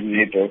actually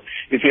label.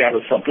 If you are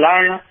a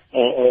supplier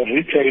or a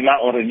retailer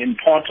or an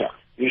importer,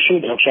 you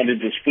should actually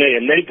display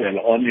a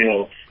label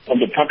on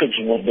the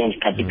packaging of those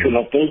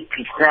those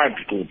prescribed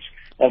goods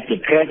of the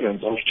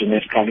presence of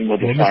genetically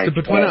modified. Well, Mr.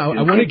 Butwana,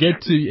 I want to get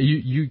to,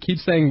 you keep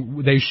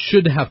saying they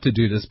should have to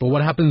do this, but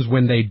what happens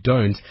when they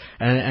don't?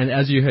 And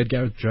as you heard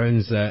Gareth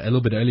Jones a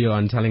little bit earlier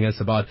on telling us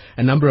about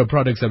a number of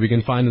products that we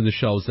can find on the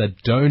shelves that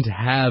don't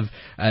have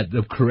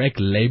the correct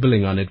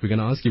labeling on it, we're going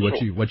to ask you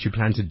what you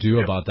plan to do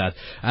about that.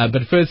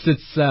 But first,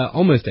 it's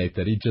almost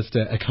 8:30, just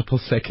a couple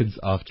seconds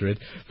after it.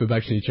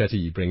 Vibhakshini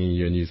Chatterjee bringing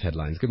you news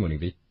headlines. Good morning,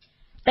 V.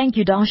 Thank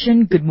you,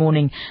 Darshan. Good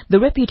morning. The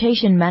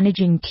reputation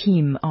managing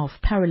team of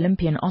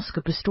Paralympian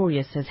Oscar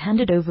Pistorius has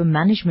handed over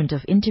management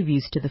of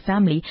interviews to the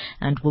family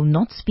and will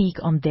not speak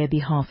on their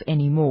behalf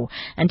anymore.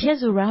 And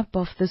here's a wrap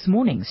of this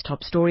morning's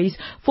top stories.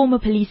 Former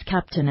police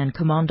captain and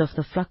commander of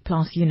the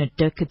Vlakplaas unit,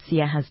 Dirk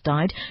Coetzee, has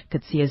died.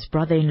 Coetzee's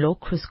brother-in-law,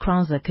 Chris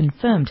Krauser,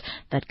 confirmed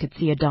that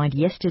Coetzee died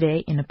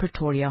yesterday in a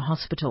Pretoria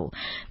hospital.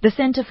 The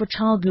Centre for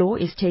Child Law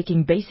is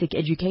taking Basic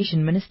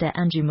Education Minister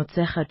Angie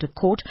Motshekga to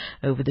court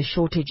over the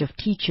shortage of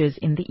teachers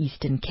in the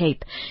Eastern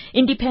Cape.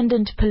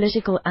 Independent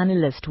political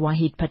analyst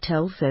Wahid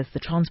Patel says the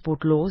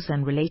Transport Laws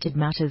and Related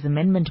Matters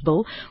Amendment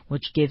Bill,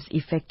 which gives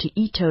effect to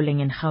e-tolling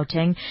in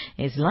Gauteng,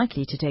 is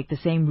likely to take the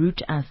same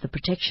route as the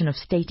Protection of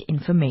State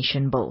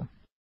Information Bill.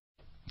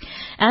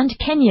 And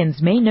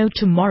Kenyans may know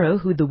tomorrow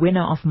who the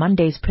winner of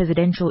Monday's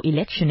presidential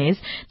election is.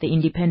 The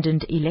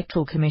Independent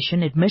Electoral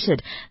Commission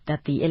admitted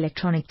that the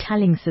electronic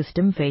tallying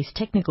system faced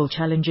technical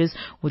challenges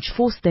which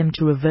forced them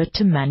to revert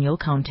to manual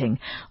counting.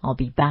 I'll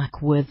be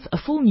back with a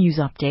full news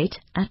update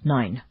at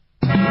 9.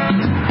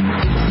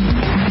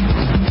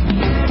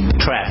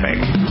 Traffic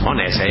on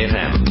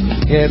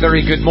SAfm. Yeah,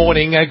 very good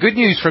morning. Good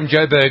news from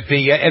Joburg.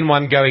 The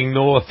N1 going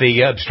north,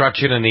 the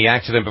obstruction and the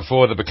accident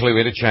before the Buccleuch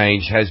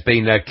interchange has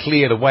been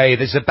cleared away.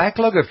 There's a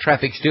backlog of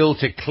traffic still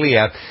to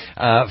clear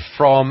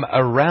from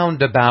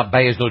around about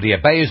Beyers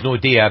Naudé. Beyers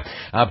Naudé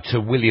up to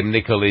William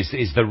Nicol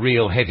is the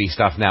real heavy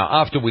stuff now.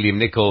 After William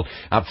Nicol,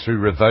 up through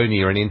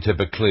Rivonia and into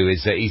Buccleuch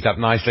is eased up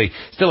nicely.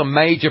 Still a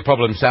major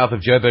problem south of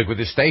Joburg with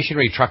the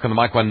stationary truck on the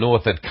Mike 1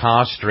 North at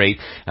Carr Street.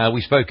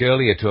 We spoke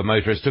earlier to a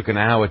motorist. Took an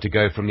hour to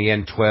go from the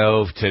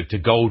N12 to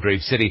Gold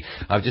Reef City.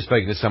 I've just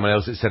spoken to someone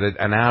else that said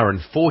an hour and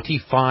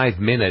 45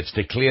 minutes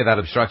to clear that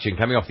obstruction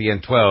coming off the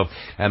N12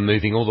 and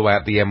moving all the way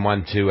up the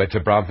M1 to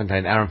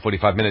Braamfontein, hour and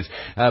 45 minutes.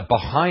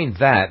 Behind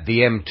that, the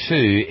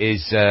M2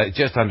 is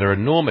just under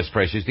enormous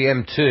pressures. The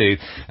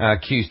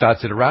M2 queue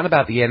starts at around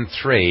about the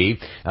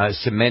N3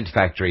 cement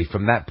factory.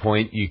 From that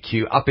point, you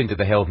queue up into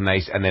the Heldon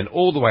Ace and then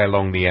all the way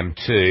along the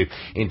M2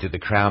 into the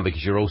Crown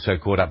because you're also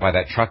caught up by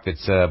that truck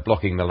that's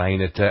blocking the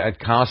lane at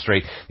Carr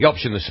Street. The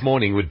option this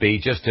morning would be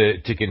just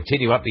to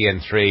continue up the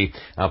N3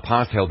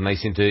 past Heldon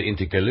Ace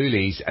into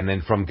Galulis and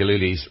then from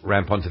Galulis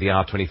ramp onto the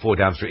R24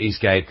 down through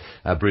Eastgate,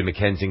 Brewer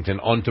Kensington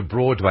onto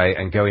Broadway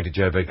and go into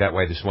Joburg that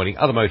way this morning.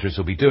 Other motorists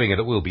will be doing it.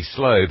 It will be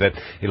slow, but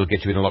it'll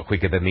get you in a lot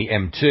quicker than the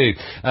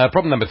M2.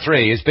 Problem number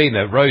 3 has been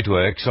the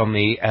roadworks on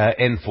the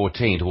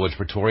N14 towards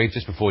Pretoria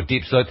just before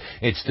Diepsloot.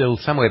 It's still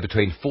somewhere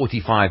between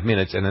 45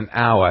 minutes and an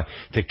hour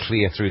to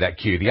clear through that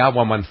queue. The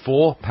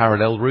R114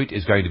 parallel route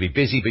is going to be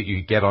busy, but you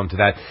can get onto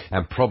that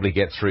and probably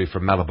get through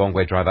from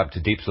Malabongwe Drive up to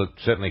Diepsloot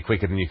certainly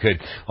quicker than you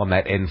could on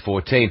that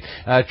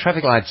N14.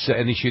 Traffic lights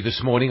an issue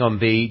this morning on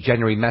the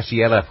January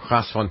Masiela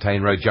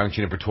Grasfontein Road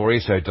junction in Pretoria,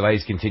 so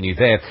delays continue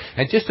there.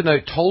 And just to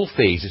note, toll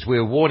fees, as we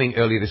were warning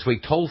earlier this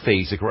week, toll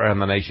fees around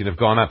the nation have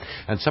gone up,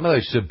 and some of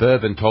those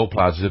suburban toll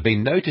plazas have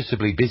been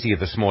noticeably busier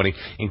this morning,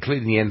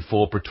 including the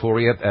N4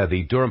 Pretoria,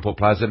 the Durbanport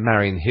Plaza,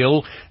 Marion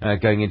Hill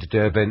going into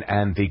Durban,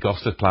 and the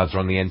Gosford Plaza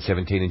on the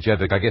N17 in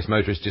Joburg. I guess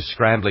motorists just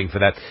scrambling for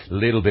that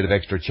little bit of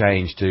extra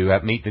change to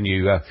meet the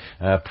new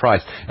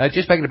price.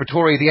 Just back to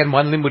Pretoria, the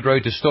N1 Linwood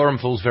Road to Storham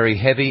Falls very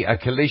heavy. A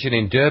collision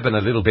in Durban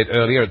a little bit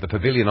earlier at the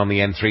Pavilion on the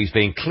N3 is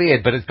being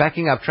cleared, but it's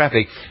backing up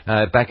traffic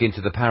back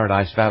into the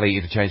Paradise Valley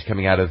interchange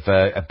coming out of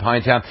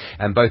Pinetown,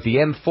 and both the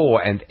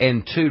M4 and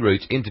N2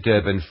 routes into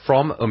Durban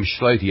from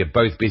Umdloti are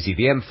both busy.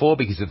 The M4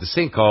 because of the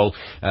sinkhole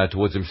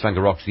towards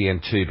Umhlanga Rocks, the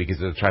N2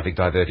 because of the traffic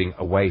diverting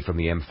away from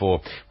the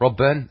M4. Rob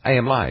Byrne,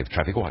 AMLive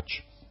Traffic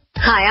Watch.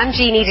 Hi, I'm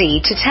Jeannie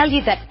D to tell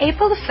you that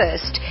April the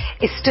 1st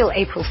is still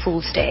April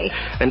Fool's Day.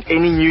 And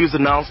any news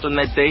announced on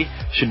that day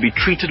should be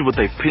treated with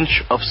a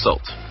pinch of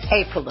salt.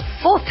 April the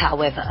 4th,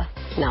 however,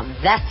 now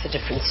that's a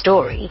different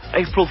story.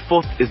 April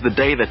 4th is the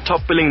day that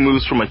top billing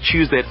moves from a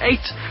Tuesday at 8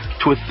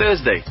 to a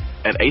Thursday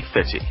at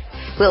 8:30.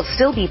 We'll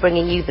still be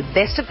bringing you the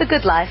best of the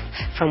good life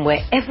from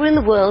wherever in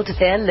the world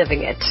they're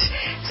living it.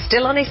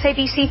 Still on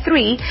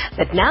SABC3,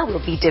 but now we'll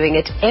be doing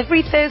it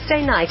every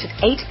Thursday night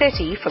at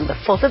 8:30 from the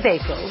 4th of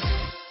April.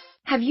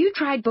 Have you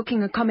tried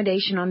booking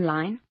accommodation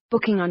online?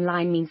 Booking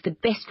online means the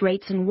best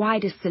rates and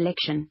widest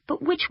selection,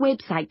 but which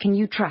website can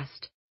you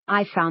trust?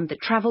 I found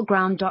that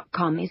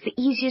travelground.com is the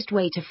easiest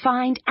way to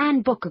find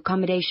and book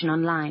accommodation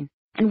online.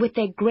 And with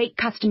their great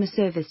customer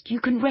service, you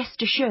can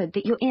rest assured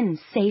that you're in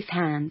safe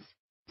hands.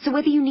 So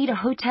whether you need a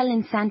hotel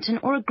in Sandton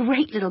or a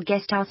great little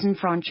guest house in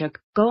Franschhoek,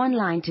 go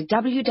online to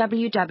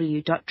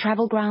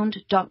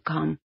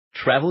www.travelground.com.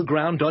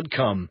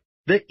 Travelground.com,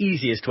 the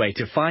easiest way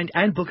to find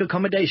and book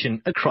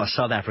accommodation across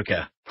South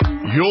Africa.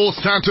 Your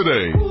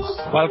Saturdays.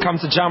 Welcome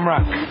to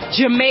Jamrock.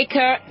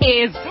 Jamaica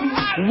is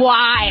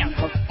wild.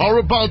 Are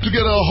about to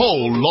get a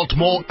whole lot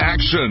more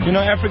action. You know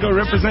Africa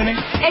representing?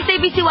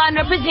 SABC1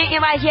 representing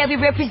right here. We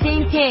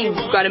representing.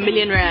 Got R1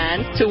 million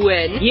to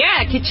win.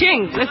 Yeah,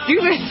 ka-ching. Let's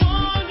do this.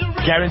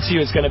 Guarantee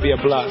you it's going to be a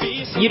blast.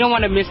 You don't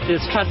want to miss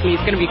this. Trust me,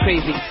 it's going to be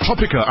crazy.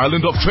 Topica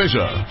Island of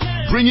Treasure.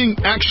 Bringing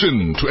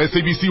action to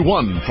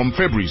SABC1 from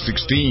February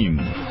 16.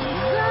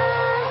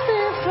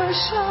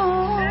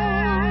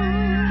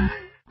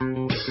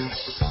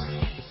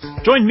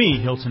 Join me,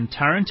 Hilton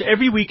Tarrant,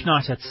 every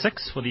weeknight at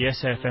 6 for the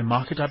SAfm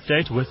Market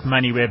Update with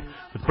MoneyWeb,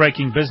 with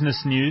breaking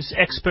business news,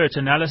 expert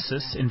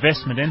analysis,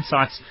 investment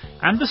insights,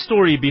 and the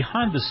story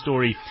behind the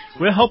story.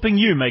 We're helping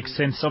you make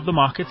sense of the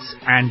markets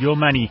and your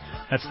money.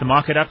 That's the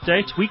Market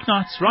Update,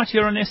 weeknights right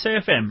here on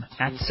SAfm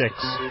at 6.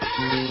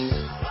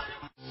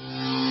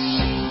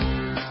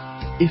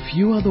 If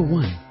you are the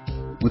one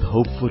with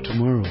hope for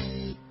tomorrow,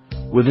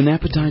 with an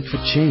appetite for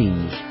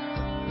change,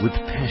 with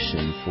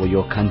passion for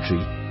your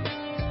country,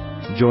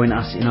 join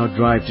us in our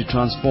drive to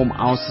transform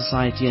our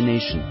society and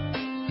nation.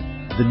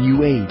 The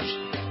new age,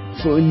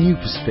 for a new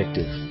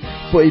perspective,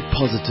 for a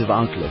positive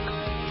outlook,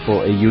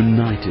 for a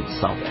united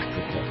South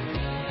Africa.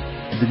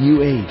 The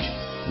new age,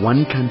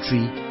 one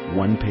country,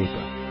 one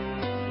paper.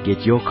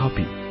 Get your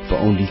copy for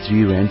only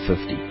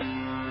R3.50.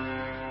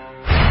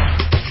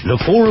 The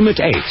Forum at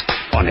 8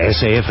 on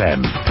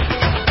SAfm.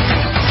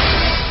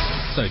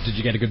 So, did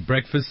you get a good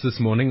breakfast this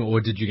morning,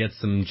 or did you get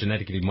some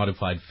genetically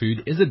modified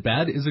food? Is it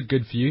bad? Is it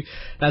good for you?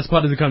 That's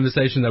part of the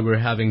conversation that we're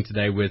having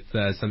today with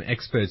some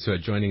experts who are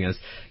joining us.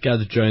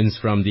 Gareth Jones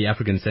from the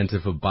African Centre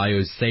for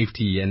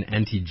Biosafety and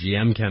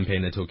Anti-GM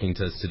campaign are talking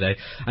to us today.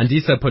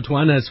 Andisa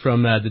Potwana is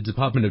from the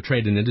Department of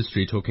Trade and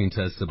Industry talking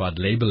to us about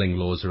labelling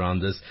laws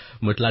around this.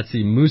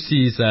 Mutlatsi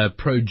Musi's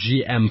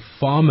pro-GM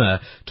farmer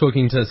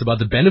talking to us about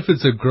the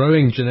benefits of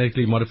growing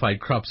genetically modified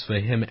crops for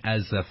him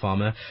as a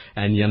farmer.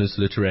 And Janus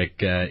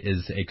Luterek is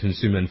a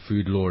consumer and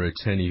food law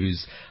attorney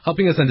who's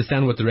helping us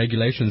understand what the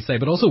regulations say,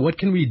 but also what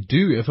can we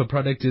do if a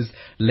product is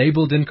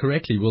labeled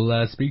incorrectly.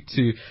 We'll speak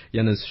to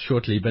Janus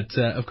shortly, but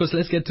of course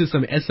let's get to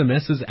some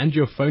SMSs and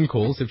your phone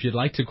calls. If you'd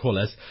like to call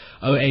us,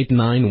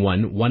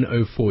 0891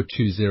 104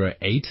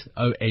 208,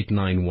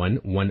 0891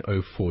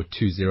 104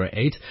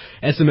 208.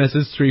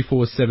 SMSs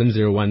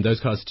 34701,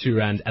 those cost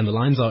R2, and the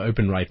lines are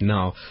open right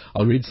now.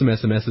 I'll read some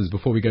SMSs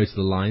before we go to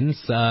the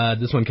lines.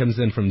 This one comes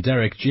in from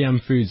Derek. GM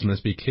foods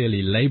must be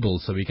clearly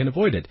labeled so we can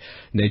avoid it.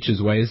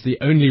 Nature's way is the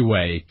only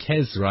way.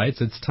 Kez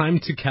writes, it's time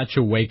to catch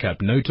a wake up.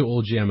 No to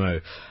all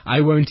GMO. I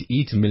won't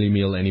eat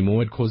millimeal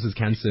anymore. It causes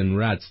cancer in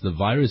rats. The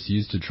virus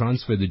used to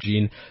transfer the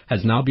gene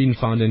has now been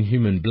found in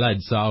human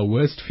blood, so our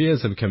worst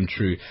fears have come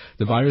true.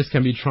 The virus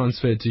can be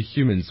transferred to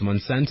humans.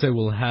 Monsanto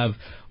will have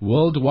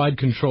worldwide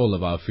control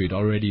of our food.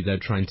 Already they're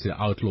trying to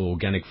outlaw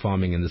organic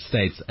farming in the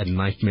States. A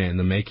nightmare in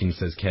the making,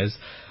 says Kez.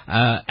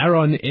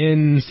 Aaron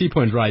in Sea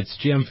Point writes,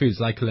 GM foods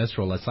like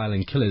cholesterol are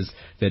silent killers.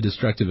 Their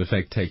destructive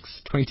effect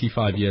takes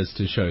 25 years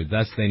to show.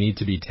 Thus, they need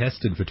to be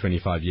tested for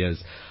 25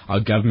 years. Our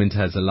government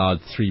has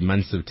allowed 3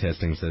 months of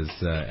testing, says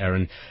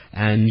Aaron.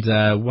 And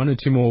one or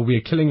two more. We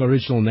are killing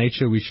original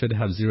nature. We should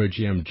have zero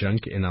GM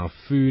junk in our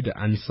food,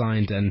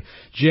 unsigned. And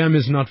GM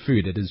is not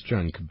food, it is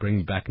junk.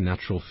 Bring back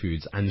natural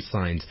foods,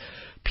 unsigned.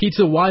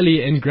 Peter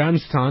Wiley in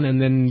Grahamstown.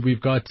 And then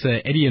we've got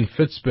Eddie in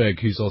Fitzburg,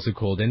 who's also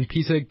called in.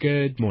 Peter,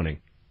 good morning.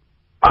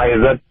 Hi,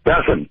 is that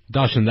Darshan?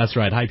 Darshan, that's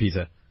right. Hi,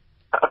 Peter.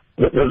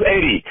 This is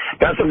Eddie.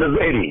 Darshan, this is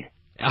Eddie.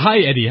 Hi,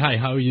 Eddie. Hi,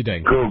 how are you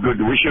doing? Good.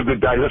 Wish you a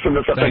good day. Listen,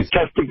 this is a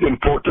fantastic,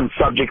 important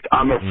subject.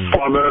 I'm a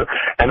farmer,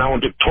 and I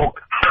want to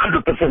talk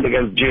 100%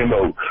 against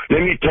GMO.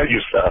 Let me tell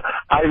you, sir,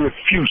 I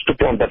refuse to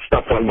plant that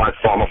stuff on my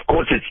farm. Of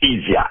course, it's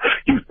easier.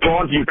 You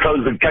plant, you close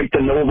the gate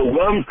and all the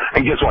worms,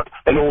 and guess what?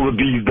 And all the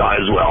bees die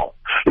as well.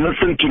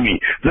 Listen to me.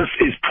 This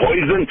is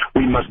poison.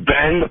 We must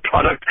ban the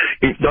product.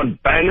 If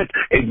not ban it,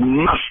 it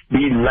must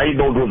be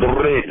labeled with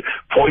red.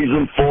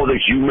 Poison for the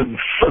human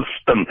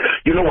system.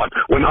 You know what?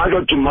 When I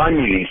go to my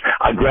mealies,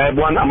 I grab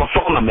one. I'm a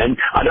farmer, man.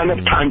 I don't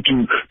have time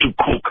to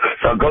cook.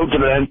 So I go to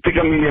the land, pick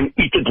a mealie and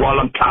eat it while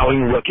I'm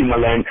plowing, working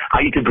my land.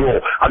 I eat it raw.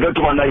 I go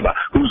to my neighbor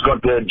who's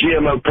got the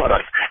GMO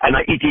products and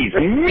I eat these.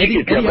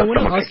 Eddie, I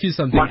want to ask you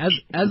something.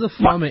 As a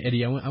farmer,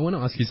 Eddie, I want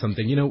to ask you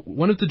something. You know,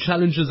 one of the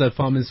challenges that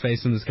farmers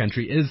face in this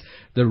country is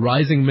the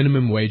rising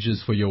minimum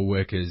wages for your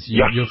workers.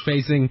 You're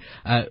facing,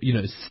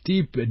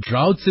 steep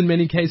droughts in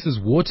many cases.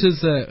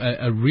 Water's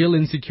a real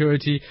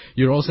insecurity.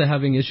 You're also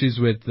having issues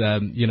with,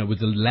 with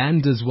the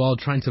land as well,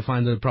 trying to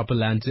find the proper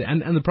land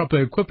and the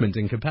proper equipment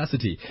and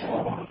capacity.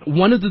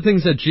 One of the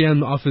things that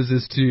GM offers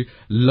is to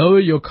lower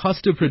your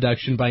cost of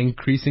production by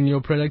increasing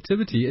your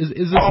productivity. Is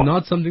this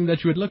not something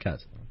that you would look at?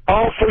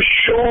 Oh, for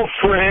sure,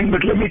 friend,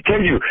 but let me tell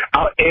you,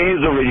 our air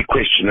is already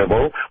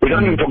questionable. We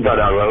don't even talk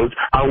about our roads.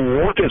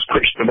 Our water is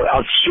questionable.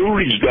 Our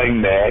sewerage is going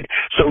mad.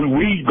 So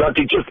we got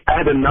to just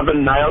add another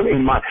nail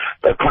in my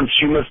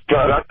consumer's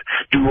product.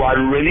 Do I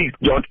really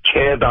not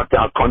care about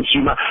our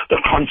consumer? The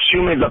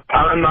consumer is of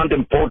paramount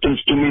importance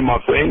to me,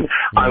 my friend.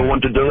 I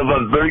want to deliver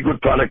a very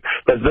good product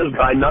that this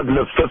guy not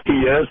live 50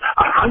 years,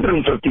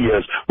 150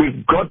 years.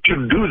 We've got to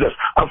do this.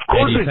 Of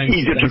course, Eddie, it's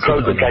easier to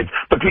close the gates,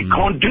 but we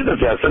can't do this,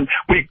 Hassan.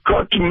 We've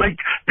got to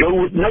go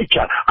with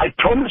nature. I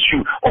promise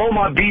you, all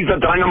my bees are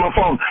dying on my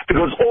farm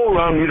because all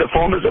around me the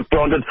farmers have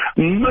planted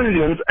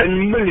millions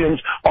and millions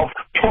of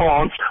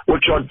plants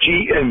which are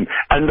GM,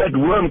 and that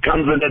worm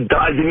comes and it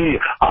dies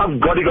immediately.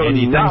 I've got to go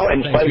Eddie, now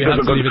thanks. and fight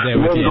because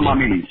worms on my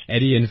mealies.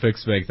 Eddie in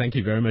Vicksburg, thank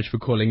you very much for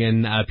calling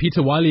in.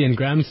 Peter Wiley in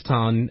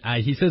Grahamstown,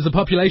 he says the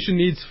population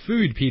needs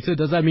food. Peter,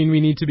 does that mean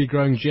we need to be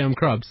growing GM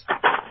crops?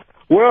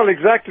 Well,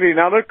 exactly.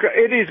 Now, look,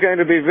 Eddie's going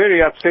to be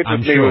very upset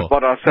with me with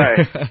what I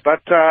say.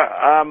 But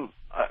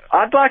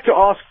I'd like to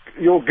ask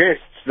your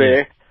guests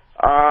there,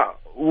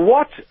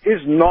 what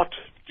is not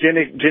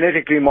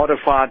genetically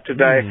modified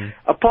today,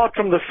 apart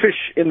from the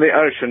fish in the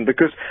ocean?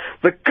 Because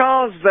the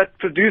cows that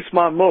produce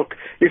my milk,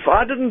 if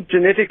I didn't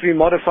genetically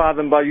modify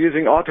them by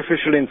using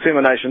artificial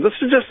insemination, this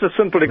is just a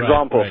simple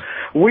example,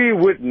 we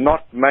would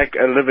not make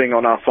a living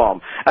on our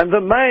farm. And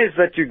the maize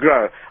that you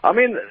grow, I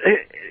mean,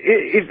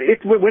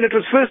 when it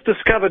was first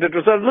discovered, it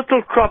was a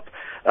little crop.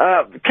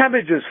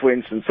 Cabbages, for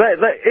instance.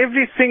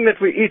 Everything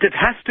that we eat, it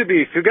has to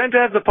be. If you're going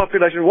to have the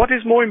population, what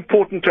is more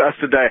important to us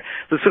today?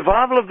 The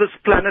survival of this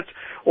planet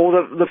or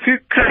the few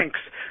cranks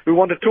who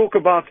want to talk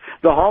about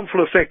the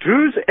harmful effect?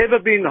 Who's ever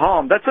been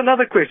harmed? That's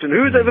another question.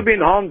 Who's ever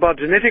been harmed by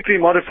genetically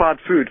modified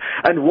food?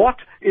 And what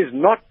is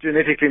not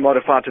genetically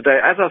modified today?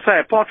 As I say,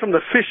 apart from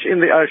the fish in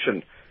the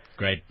ocean.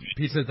 Great.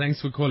 Peter, thanks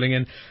for calling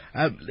in.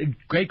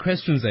 Great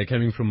questions there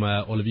coming from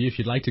all of you. If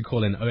you'd like to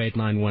call in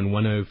 0891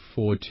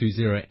 104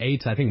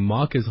 208. I think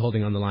Mark is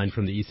holding on the line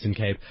from the Eastern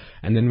Cape,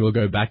 and then we'll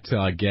go back to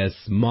our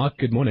guests. Mark,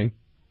 good morning.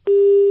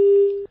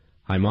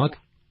 Hi, Mark.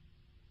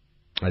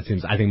 I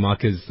think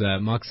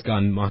Mark's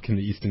gone. Mark in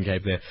the Eastern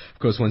Cape there. Of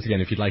course, once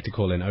again, if you'd like to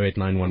call in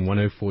 0891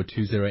 104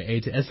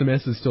 208.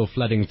 SMS is still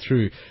flooding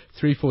through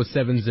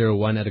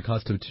 34701 at a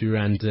cost of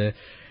R2.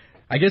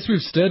 I guess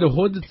we've stirred a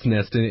hornet's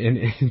nest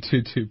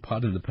into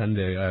part of the pen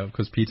there. Of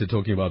course, Peter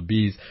talking about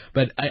bees.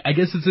 But I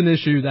guess it's an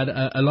issue that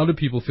a lot of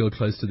people feel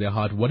close to their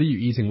heart. What are you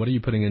eating? What are you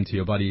putting into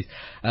your bodies?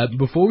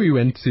 Before we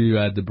went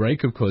to the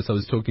break, of course, I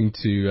was talking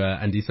to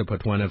Andisa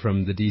Patwana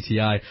from the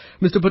DTI.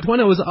 Mr.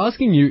 Patwana, I was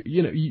asking you,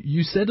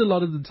 you said a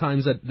lot of the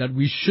times that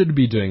we should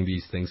be doing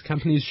these things.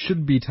 Companies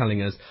should be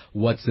telling us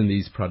what's in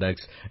these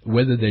products,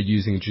 whether they're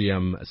using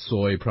GM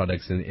soy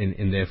products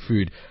in their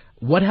food.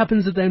 What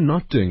happens if they're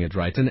not doing it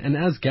right? And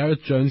as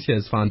Gareth Jones here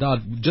has found out,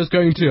 just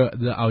going to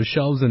our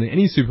shelves in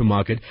any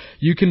supermarket,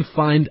 you can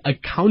find a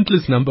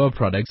countless number of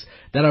products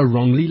that are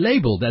wrongly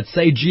labeled, that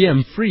say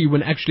GM-free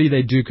when actually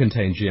they do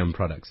contain GM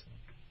products.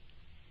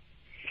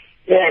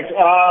 Yes,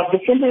 the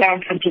simple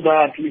answer to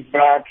that is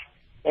that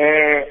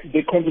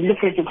the Consumer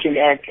Protection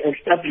Act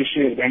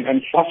establishes an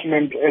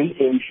enforcement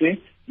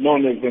agency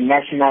known as the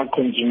National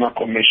Consumer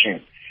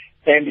Commission.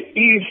 And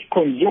if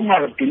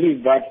consumers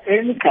believe that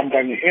any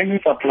company,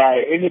 any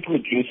supplier, any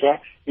producer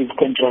is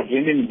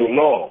contravening the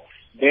law,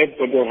 they've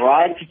got the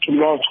right to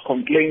lodge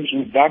complaints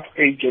with that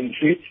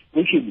agency,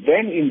 which will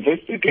then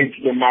investigate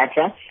the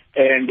matter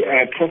and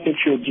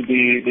prosecute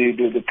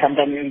the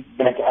companies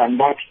that are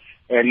not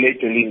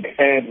labeling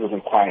as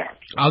required.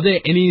 Are there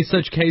any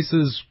such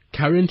cases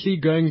currently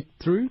going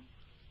through?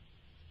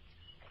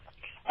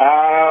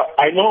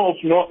 I know of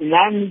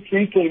none.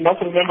 You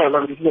must remember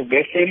that this is a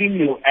very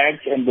new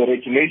act, and the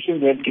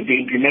regulations have to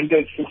be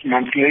implemented 6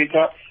 months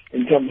later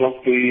in terms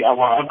of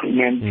our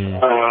agreement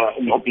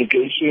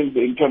obligations,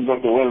 in terms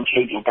of the World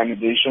Trade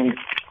Organization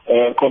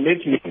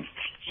commitments.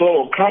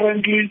 So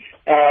currently,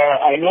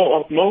 I know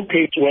of no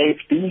case where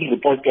it's being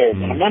reported.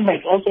 Remember,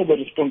 it's also the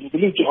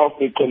responsibility of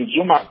the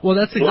consumer. Well,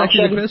 that's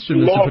exactly the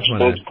question, Mr.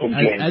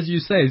 Putwana. As you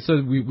say,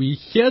 so we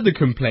hear the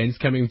complaints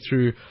coming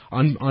through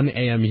on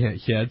AM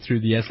here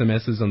through the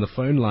SMSs on the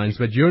phone lines,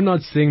 but you're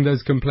not seeing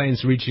those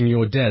complaints reaching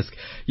your desk.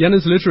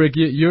 Yanis Litterick,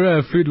 you're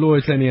a food law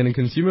attorney and a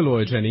consumer law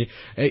attorney.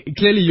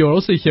 Clearly, you're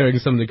also hearing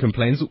some of the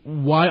complaints.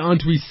 Why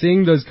aren't we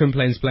seeing those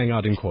complaints playing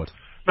out in court?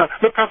 Now,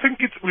 look, I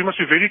think we must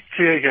be very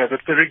clear here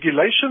that the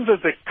regulations as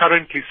they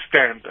currently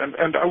stand,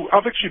 and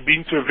I've actually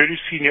been to a very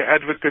senior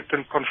advocate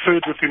and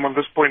conferred with him on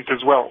this point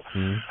as well,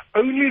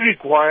 only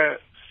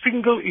require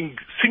single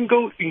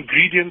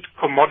ingredient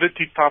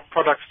commodity type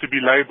products to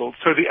be labeled.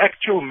 So the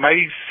actual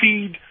maize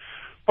seed,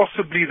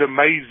 possibly the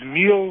maize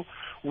meal.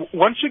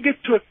 Once you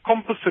get to a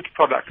composite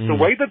product, the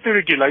way that the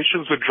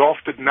regulations were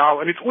drafted now,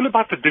 and it's all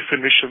about the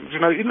definitions. You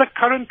know, in the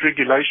current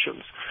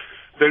regulations,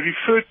 they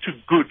refer to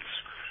goods.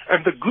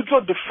 And the goods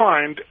are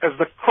defined as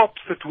the crops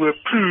that were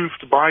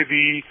approved by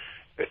the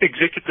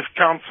Executive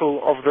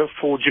Council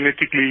for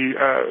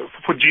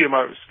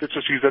GMOs. Let's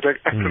just use that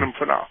acronym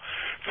for now.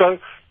 So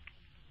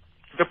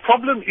the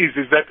problem is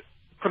that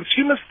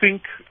consumers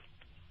think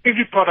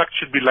every product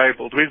should be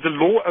labeled, whereas the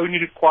law only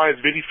requires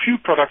very few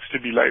products to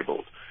be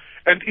labeled.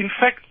 And in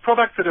fact,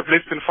 products that have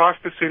less than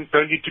 5%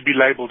 don't need to be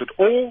labeled at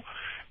all,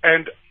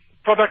 and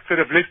products that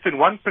have less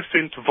than 1%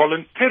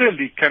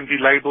 voluntarily can be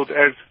labeled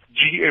as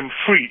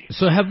GM-free.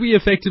 So have we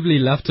effectively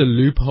left a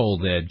loophole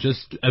there,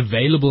 just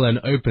available and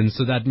open,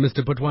 so that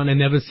Mr. Putwana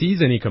never sees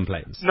any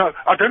complaints? No,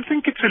 I don't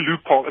think it's a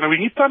loophole. And we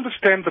need to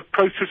understand the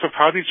process of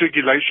how these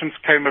regulations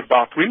came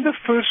about. When the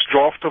first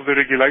draft of the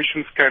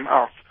regulations came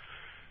out,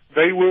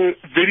 they were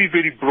very,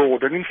 very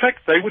broad. And in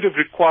fact, they would have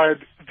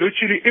required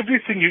virtually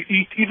everything you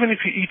eat, even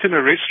if you eat in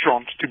a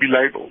restaurant, to be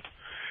labeled.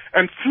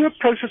 And through a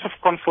process of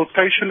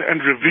consultation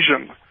and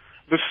revision,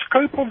 the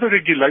scope of the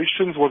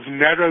regulations was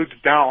narrowed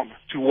down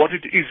to what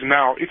it is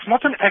now. It's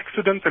not an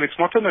accident and it's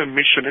not an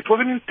omission. It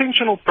was an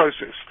intentional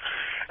process.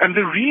 And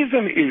the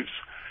reason is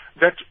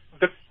that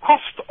the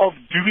cost of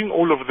doing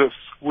all of this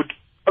would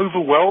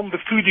overwhelm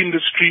the food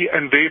industry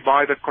and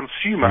thereby the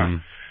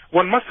consumer.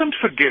 One mustn't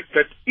forget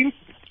that in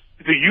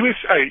the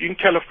USA, in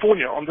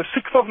California, on the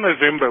 6th of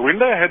November,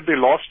 when they had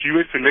their last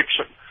US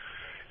election,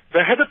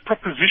 they had a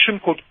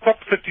proposition called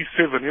Prop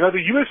 37. You know,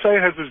 the USA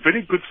has this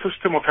very good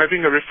system of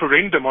having a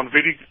referendum on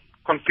very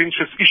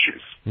contentious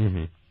issues.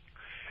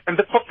 And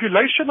the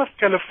population of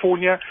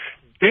California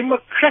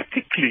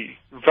democratically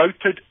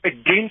voted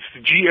against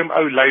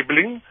GMO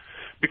labeling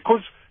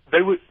because they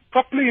were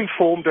properly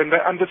informed and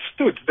they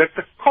understood that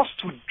the cost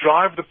would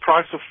drive the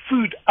price of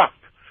food up,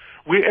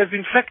 whereas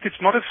in fact it's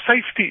not a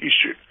safety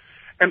issue.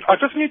 And I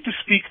just need to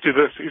speak to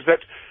this, is that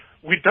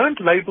we don't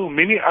label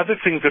many other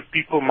things that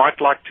people might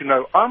like to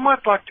know. I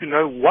might like to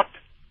know what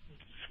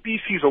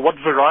species or what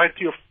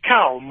variety of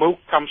cow milk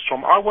comes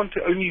from. I want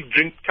to only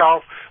drink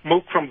cow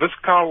milk from this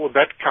cow or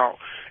that cow.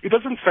 It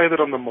doesn't say that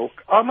on the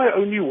milk. I may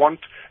only want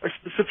a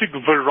specific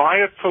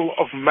varietal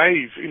of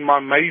maize in my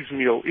maize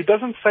meal. It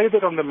doesn't say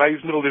that on the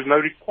maize meal. There's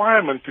no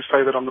requirement to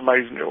say that on the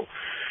maize meal.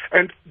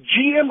 And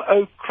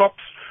GMO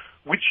crops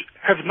which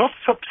have not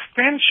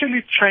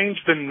substantially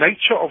changed the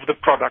nature of the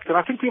product. And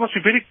I think we must be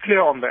very clear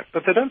on that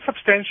they don't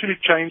substantially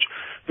change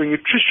the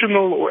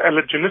nutritional or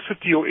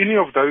allergenicity or any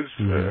of those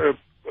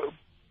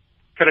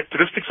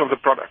characteristics of the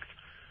product,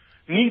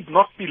 need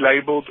not be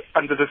labeled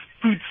under the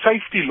food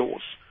safety laws.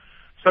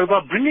 So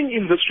by bringing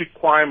in this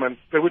requirement,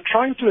 they were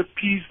trying to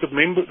appease the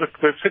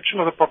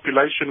section of the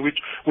population which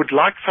would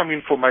like some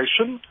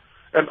information.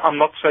 And I'm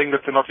not saying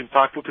that they're not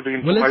entitled to the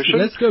information.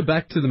 Well, let's go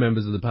back to the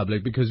members of the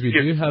public, because we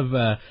do have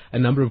a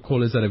number of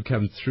callers that have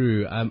come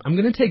through. I'm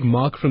going to take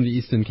Mark from the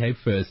Eastern Cape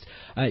first.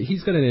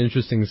 He's got an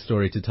interesting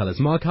story to tell us.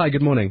 Mark, hi,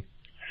 good morning.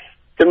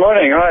 Good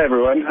morning. Hi,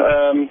 everyone.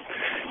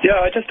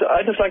 I'd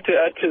just like to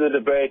add to the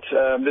debate.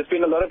 There's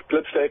been a lot of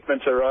glib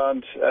statements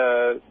around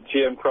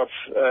GM crops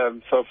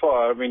so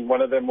far. I mean,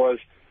 one of them was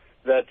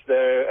that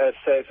they're as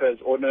safe as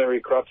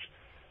ordinary crops.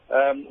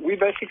 We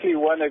basically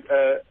won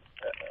a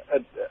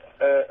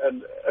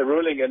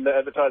ruling in the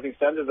Advertising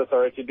Standards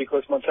Authority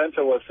because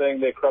Monsanto was saying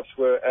their crops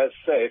were as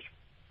safe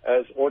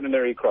as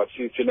ordinary crops,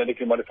 these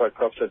genetically modified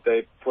crops that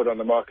they put on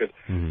the market.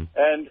 And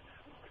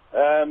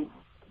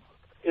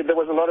there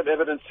was a lot of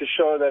evidence to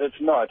show that it's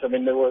not. I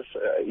mean, there was,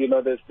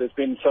 there's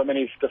been so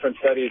many different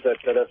studies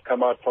that have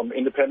come out from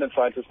independent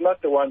scientists,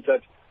 not the ones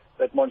that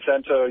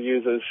Monsanto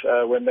uses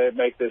when they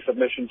make their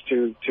submissions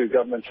to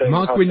government. Saying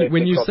Mark,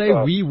 when you say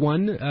we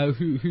won,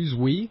 who's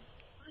we?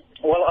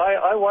 Well,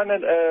 I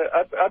wanted,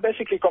 I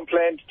basically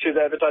complained to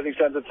the Advertising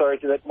Standards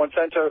Authority that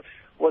Monsanto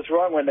was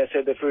wrong when they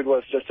said the food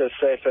was just as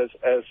safe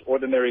as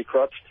ordinary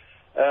crops.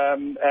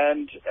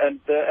 And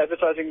the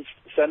Advertising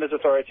Standards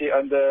Authority,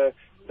 under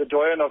the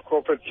doyen of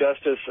corporate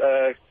justice,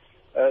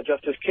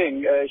 Justice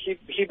King,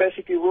 he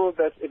basically ruled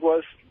that it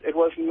was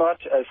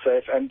not as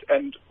safe, and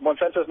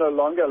Monsanto is no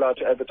longer allowed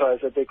to advertise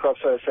that their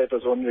crops are as safe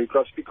as ordinary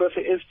crops because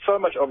there is so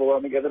much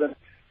overwhelming evidence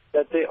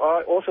that there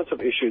are all sorts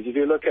of issues. If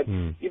you look at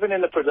even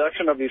in the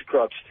production of these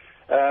crops,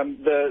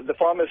 the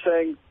farmer is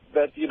saying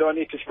that you don't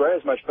need to spray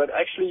as much, but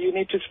actually you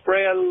need to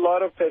spray a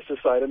lot of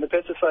pesticide, and the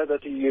pesticide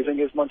that you're using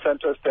is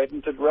Monsanto's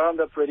patented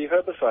Roundup Ready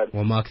herbicide.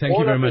 Well, Mark, thank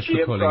you very much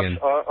for calling in.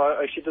 All of the GM crops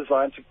are actually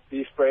designed to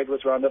be sprayed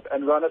with Roundup,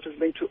 and Roundup is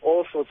linked to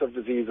all sorts of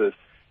diseases.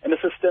 And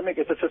it's a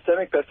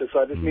systemic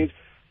pesticide. This means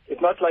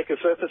it's not like a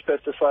surface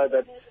pesticide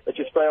that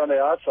you spray on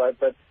the outside,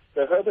 but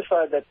the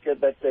herbicide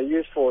that they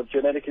use for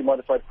genetically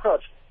modified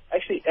crops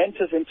actually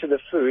enters into the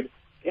food,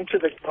 into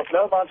the crop.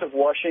 No amount of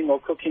washing or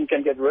cooking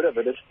can get rid of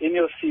it. It's in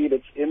your seed,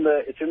 it's in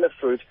the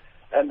fruit,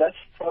 and that's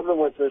the problem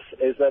with this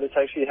is that it's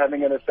actually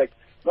having an effect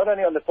not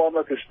only on the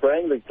farmer who's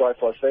spraying the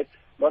glyphosate,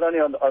 not only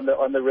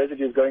on the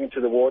residues going into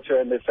the water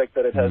and the effect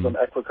that it has on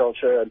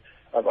aquaculture and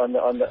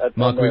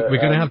Mark, we're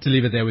going to have to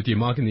leave it there with you.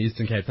 Mark in the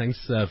Eastern Cape, thanks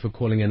for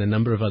calling in. A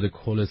number of other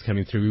callers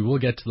coming through. We will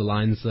get to the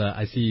lines.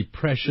 I see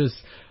Precious,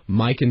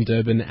 Mike in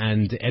Durban,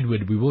 and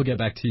Edward. We will get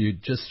back to you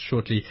just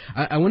shortly.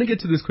 I want to get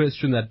to this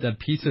question that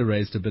Peter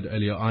raised a bit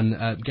earlier on.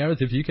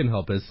 Gareth, if you can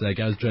help us.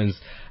 Gareth Jones,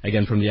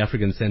 again, from the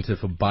African Centre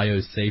for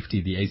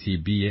Biosafety, the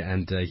ACB,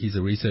 and he's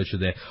a researcher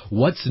there.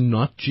 What's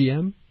not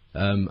GM?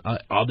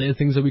 Are there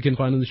things that we can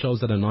find on the shelves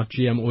that are not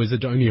GM, or is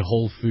it only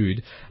whole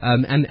food?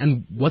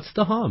 And what's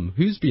the harm?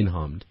 Who's been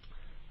harmed?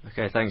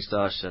 Okay, thanks,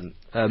 Darshan.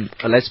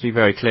 Let's be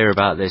very clear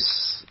about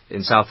this.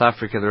 In South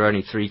Africa, there are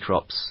only 3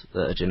 crops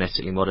that are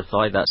genetically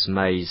modified. That's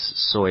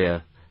maize,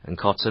 soya, and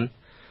cotton.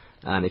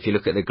 And if you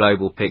look at the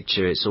global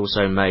picture, it's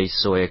also maize,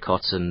 soya,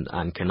 cotton,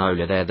 and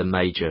canola. They're the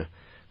major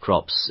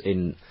crops.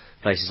 In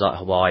places like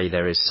Hawaii,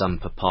 there is some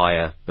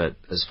papaya, but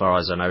as far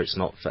as I know, it's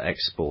not for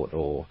export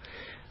or...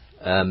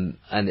 and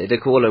the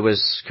caller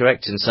was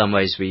correct in some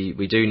ways.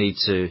 We do need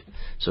to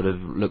sort of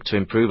look to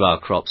improve our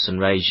crops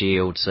and raise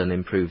yields and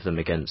improve them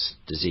against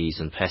disease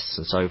and pests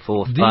and so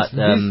forth. These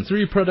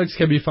 3 products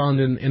can be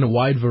found in a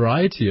wide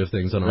variety of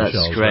things on our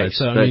shelves. That's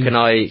correct.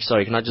 Right?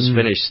 So, can I just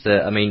finish?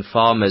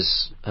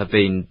 Farmers have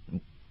been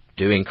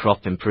doing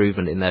crop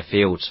improvement in their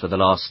fields for the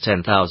last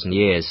 10,000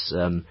 years.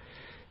 Over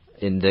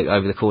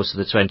the course of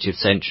the 20th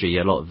century,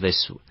 a lot of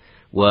this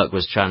work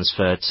was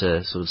transferred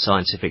to sort of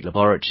scientific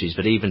laboratories,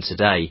 but even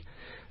today,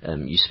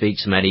 you speak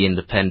to many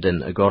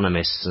independent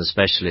agronomists and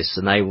specialists,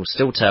 and they will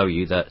still tell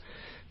you that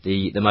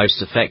the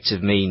most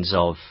effective means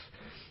of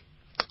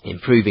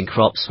improving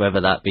crops,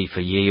 whether that be for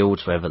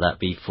yield, whether that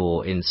be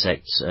for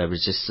insect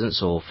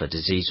resistance or for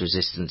disease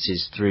resistance,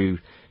 is through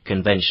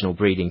conventional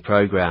breeding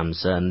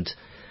programs. And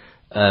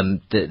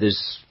we've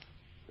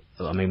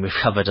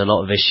covered a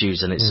lot of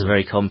issues, and it's a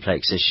very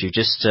complex issue.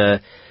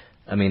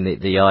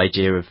 The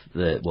idea of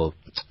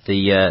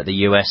the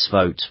US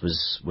vote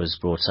was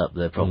brought up,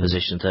 the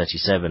Proposition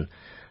 37,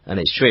 and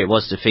it's true it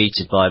was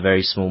defeated by a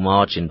very small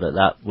margin, but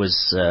that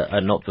was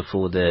not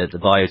before the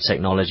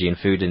biotechnology and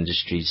food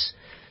industries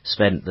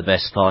spent the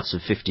best parts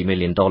of $50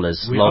 million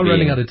We are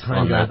running out of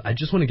time, Gareth. I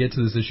just want to get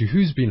to this issue.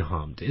 Who's been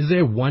harmed? Is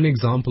there one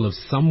example of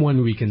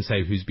someone we can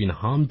say who's been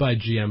harmed by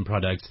GM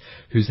products,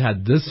 who's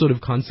had this sort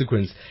of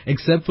consequence,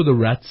 except for the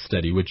rat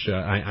study, which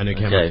I know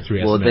came up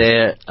through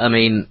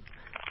SMS?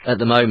 At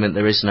the moment,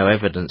 there is no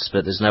evidence,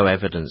 but there's no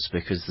evidence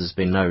because there's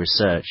been no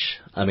research.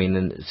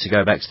 To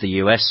go back to the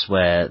US,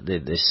 where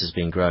this has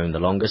been growing the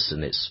longest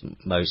and it's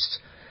most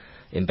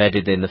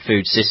embedded in the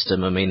food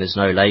system, there's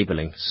no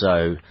labelling.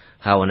 So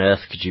how on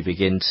earth could you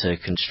begin to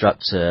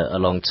construct a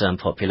long-term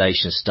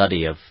population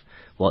study of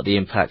what the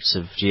impacts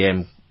of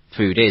GM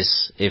food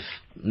is if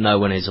no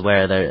one is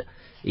aware they're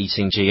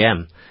eating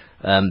GM?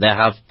 There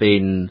have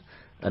been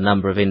a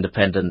number of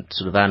independent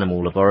sort of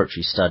animal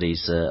laboratory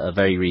studies, a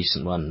very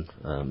recent one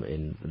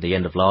in the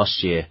end of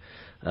last year,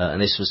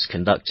 and this was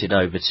conducted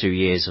over 2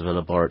 years of a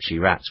laboratory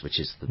rat, which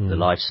is the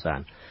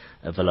lifespan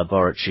of a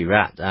laboratory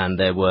rat, and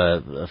there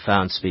were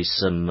found to be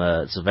some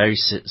very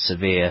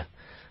severe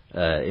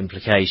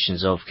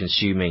implications of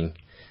consuming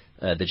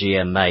the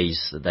GM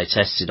maize that they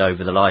tested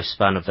over the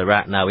lifespan of the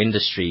rat. Now,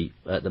 industry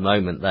at the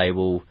moment, they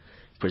will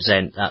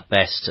present at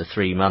best a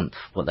 3-month,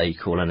 what they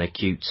call an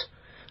acute,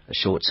 a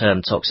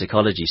short-term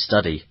toxicology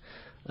study,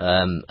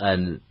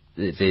 and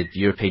the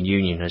European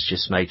Union has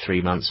just made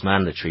 3 months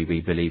mandatory.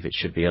 We believe it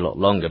should be a lot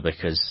longer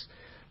because,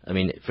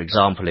 for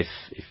example, if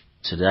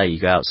today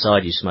you go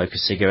outside, you smoke a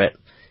cigarette,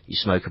 you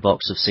smoke a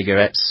box of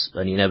cigarettes,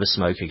 and you never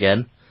smoke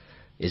again,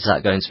 is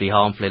that going to be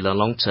harmful in the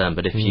long term?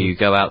 But if you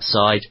go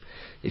outside,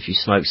 if you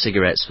smoke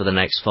cigarettes for the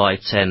next 5,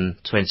 10,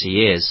 20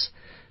 years,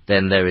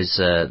 then there is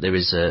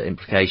a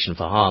implication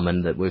for harm,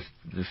 and that with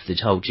the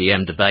whole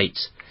GM debate,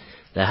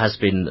 there has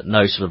been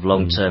no sort of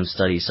long-term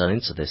studies done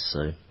into this.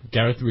 So,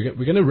 Gareth, we're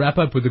going to wrap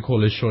up with the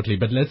callers shortly,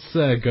 but let's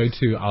go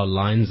to our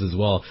lines as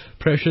well.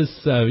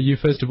 Precious, you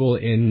first of all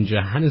in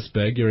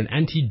Johannesburg, you're an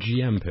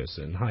anti-GM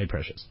person. Hi,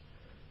 Precious.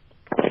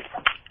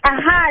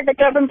 Hi, the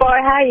Durban boy.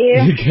 How are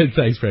you? Good,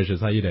 thanks, Precious.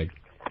 How are you doing?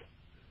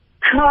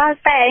 Well,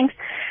 thanks.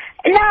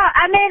 No,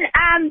 I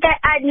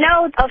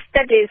know of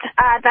studies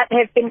that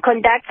have been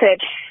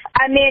conducted.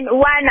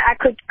 One I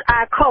could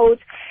quote.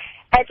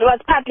 It was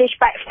published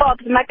by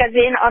Forbes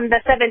magazine on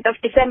the 7th of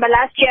December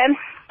last year.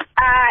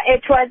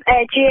 it was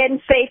a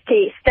GM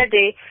safety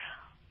study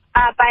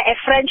by a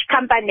French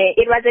company.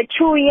 It was a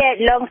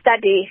 2-year-long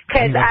study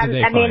because,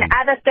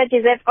 other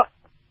studies have...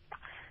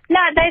 No,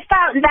 they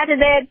found that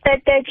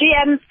the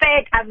GM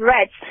fed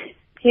rats,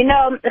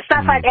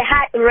 suffered a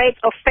high rate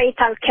of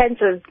fatal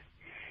cancers.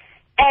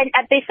 And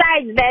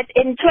besides that,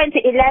 in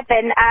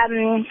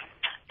 2011,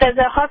 there's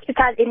a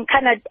hospital in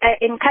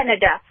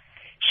Canada,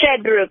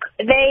 Sherbrooke.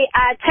 They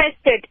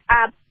tested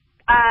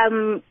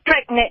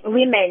pregnant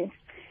women.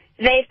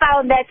 They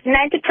found that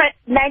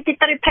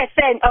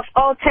 93% of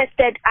all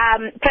tested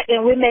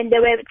pregnant women, they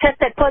were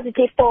tested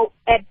positive for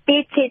a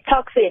Bt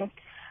toxin,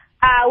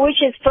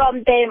 which is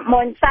from the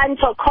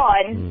Monsanto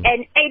corn,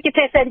 and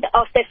 80%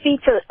 of the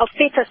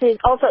fetuses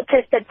also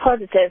tested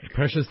positive.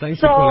 Precious, thanks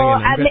for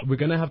calling in. We're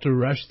going to have to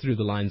rush through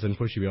the lines.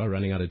 Unfortunately, we are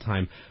running out of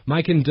time.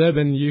 Mike in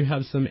Durban, you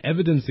have some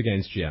evidence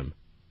against GM.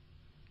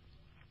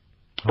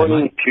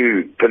 According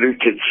to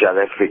Polluted South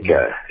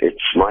Africa,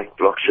 it's Mike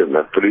Bloxham,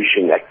 a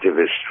pollution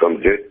activist from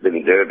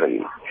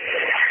Durban.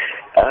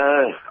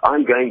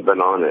 I'm going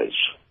bananas.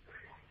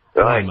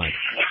 Right.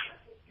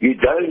 You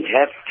don't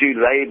have to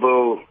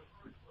label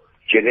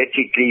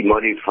genetically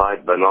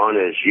modified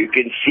bananas. You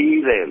can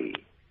see them.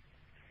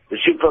 The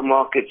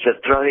supermarkets are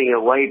throwing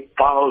away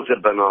piles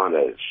of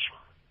bananas.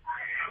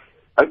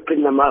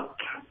 Open them up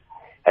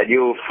and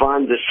you'll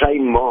find the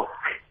same mark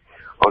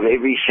on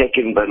every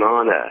second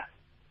banana.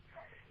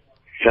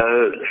 So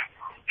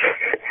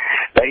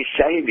they're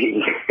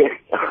saving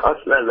on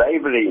the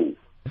labeling.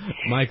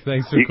 Mike,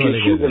 thanks for calling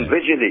in. You can see them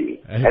visually.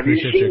 Have you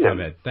seen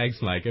them?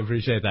 Thanks, Mike. I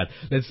appreciate that.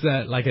 Let's,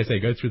 like I say,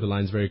 go through the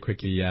lines very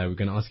quickly. We're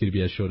going to ask you to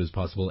be as short as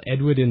possible.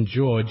 Edward and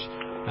George.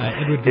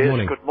 Edward, good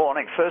morning. Good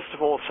morning. First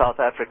of all, South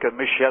Africa,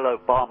 Michelle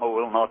Obama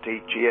will not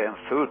eat GM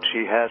food.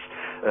 She has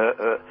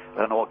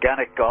an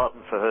organic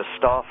garden for her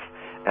staff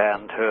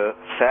and her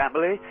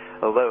family,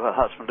 although her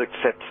husband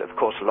accepts, of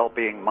course,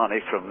 lobbying money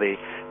from the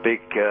big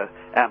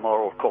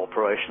amoral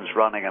corporations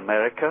running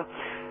America.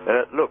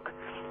 Look,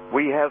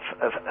 we have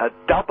a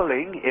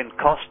doubling in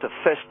cost of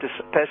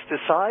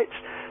pesticides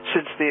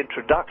since the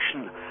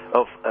introduction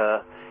of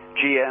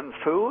GM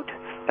food,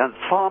 and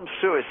farm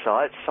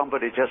suicides.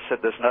 Somebody just said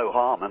there's no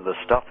harm in the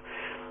stuff.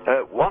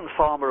 One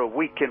farmer a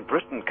week in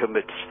Britain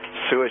commits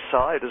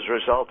suicide as a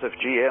result of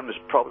GM's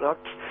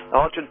products.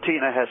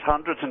 Argentina has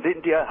hundreds, and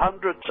India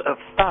hundreds of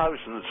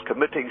thousands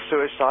committing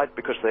suicide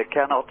because they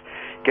cannot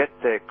get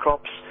their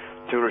crops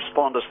to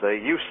respond as they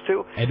used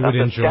to. Edward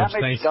and George,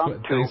 thanks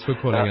for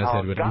calling us,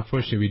 Edward.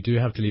 Unfortunately, we do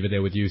have to leave it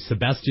there with you.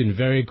 Sebastian,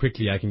 very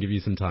quickly, I can give you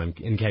some time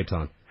in Cape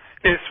Town.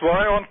 Yes,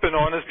 why aren't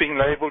bananas being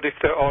labelled if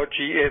they are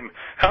GM?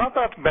 How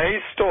about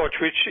maize starch,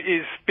 which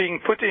is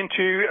being put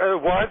into a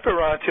wide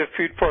variety of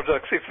food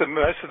products? If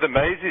most of the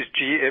maize is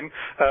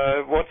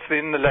GM, what's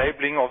then the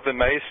labelling of the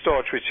maize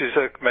starch, which is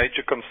a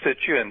major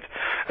constituent?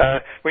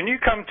 When you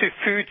come to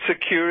food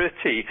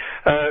security,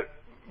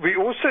 we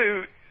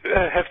also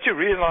have to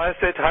realize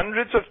that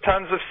hundreds of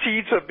tons of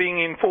seeds are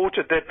being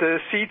imported, that the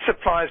seed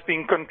supply is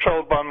being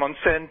controlled by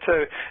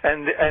Monsanto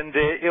and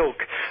their ilk,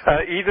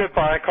 either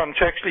by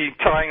contractually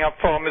tying up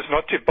farmers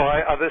not to buy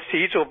other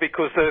seeds or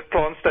because the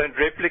plants don't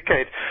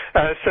replicate.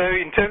 So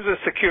in terms of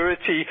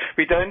security,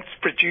 we don't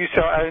produce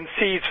our own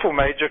seeds for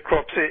major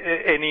crops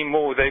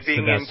anymore. They're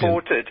being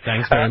imported.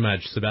 Thanks very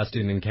much,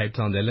 Sebastian in Cape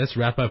Town there. Let's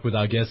wrap up with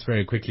our guests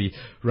very quickly.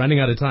 Running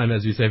out of time,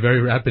 as we say,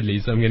 very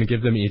rapidly, so I'm going to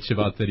give them each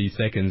about 30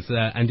 seconds.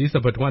 Andisa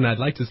Potwana, I'd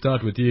like to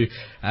start with you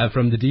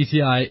from the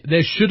DTI.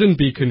 There shouldn't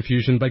be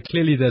confusion, but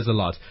clearly there's a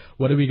lot.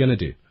 What are we going to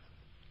do?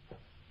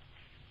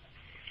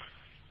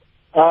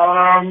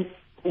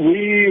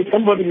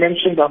 Somebody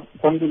mentioned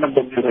something about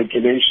the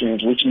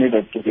regulations which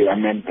needed to be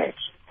amended.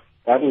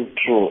 That is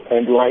true,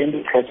 and we are in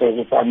the process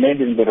of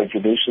amending the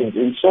regulations.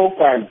 In so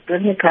far,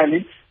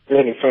 technically,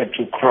 they refer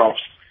to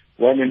crops,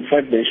 when in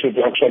fact they should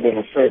actually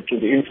refer to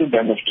the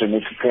incident of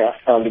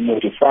genetically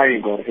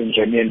modifying or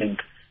engineering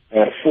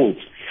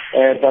foods.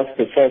 That's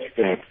the first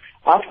step.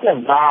 After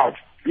that,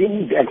 we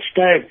would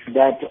expect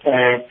that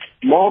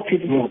more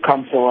people will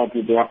come forward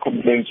with their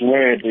complaints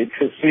where they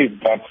perceive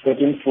that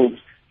certain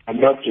foods are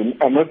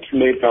not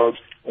labeled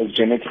as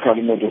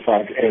genetically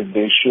modified as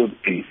they should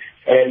be.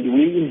 And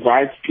we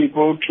invite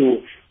people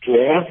to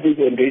have this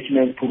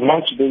engagement, to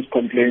lodge these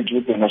complaints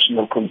with the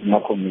National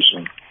Consumer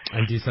Commission.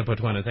 Andisa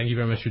Potwana, thank you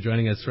very much for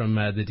joining us from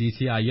the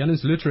DTI.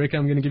 Janus Luterik,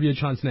 I'm going to give you a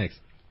chance next.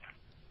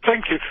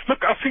 Thank you.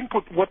 Look, I think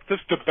what this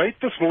debate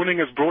this morning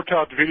has brought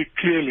out very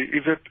clearly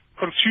is that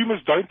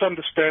consumers don't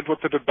understand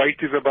what the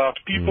debate is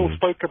about. People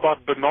spoke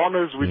about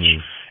bananas, which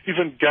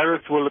even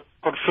Gareth will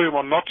confirm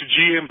are not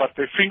GM, but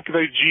they think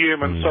they're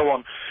GM and so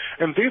on.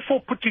 And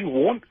therefore putting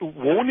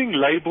warning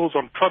labels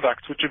on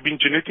products which have been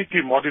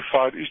genetically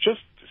modified is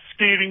just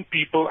scaring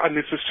people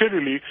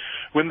unnecessarily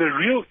when the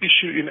real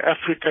issue in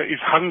Africa is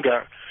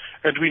hunger.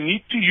 And we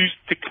need to use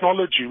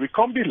technology. We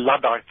can't be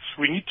Luddites.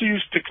 We need to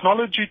use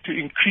technology to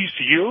increase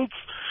yields.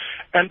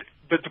 And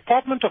the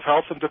Department of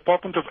Health and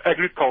Department of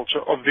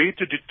Agriculture are there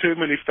to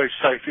determine if they're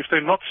safe. If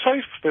they're not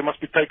safe, they must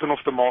be taken off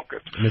the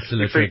market. Mr.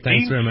 Lutrick,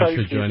 thanks very much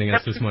for joining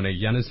us this morning.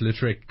 Yanis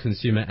Lutrick,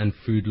 consumer and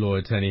food law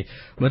attorney.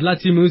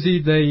 Madlatsi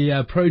Muzi,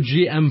 the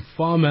pro-GM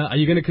farmer, are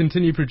you going to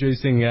continue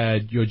producing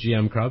your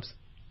GM crops?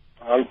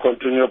 I'll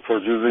continue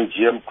producing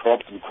GM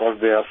crops because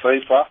they are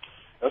safer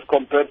as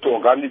compared to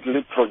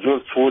organically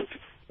produced food.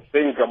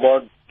 Think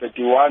about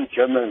 31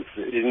 Germans,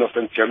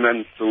 innocent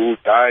Germans who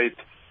died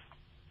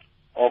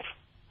of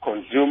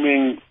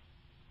consuming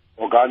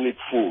organic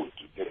food.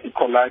 The E.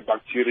 coli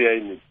bacteria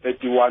in it,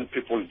 31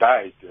 people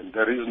died, and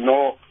there is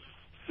no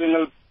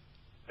single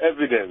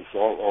evidence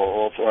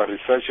of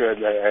research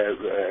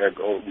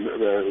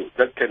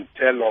that can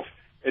tell of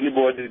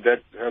anybody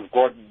that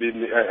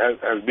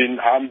has been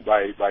harmed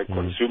by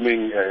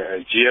consuming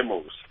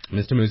GMOs.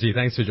 Mr. Muzi,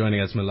 thanks for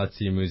joining us,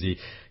 Malatsi Muzi.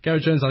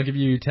 Gareth Jones, I'll give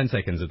you 10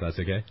 seconds if that's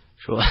okay.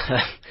 Sure.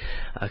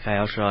 Okay,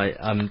 I'll try.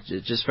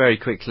 Just very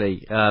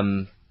quickly,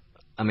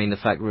 I mean, the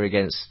fact we're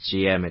against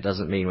GM, it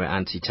doesn't mean we're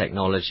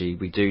anti-technology.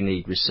 We do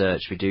need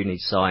research. We do need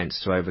science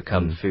to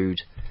overcome food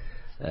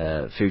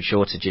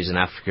shortages in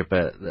Africa.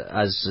 But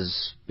as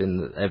has been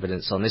the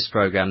evidence on this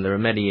program, there are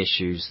many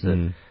issues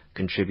that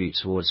contribute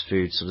towards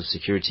food, sort of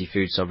security,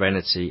 food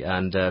sovereignty,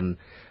 and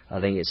I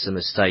think it's a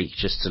mistake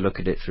just to look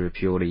at it through a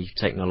purely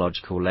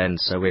technological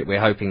lens. So we're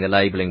hoping the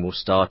labelling will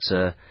start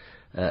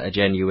a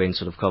genuine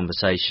sort of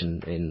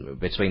conversation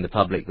between the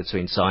public,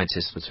 between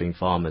scientists, between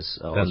farmers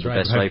on the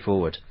best way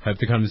forward. Hope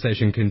the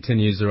conversation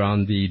continues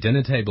around the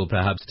dinner table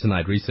perhaps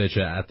tonight.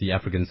 Researcher at the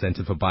African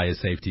Centre for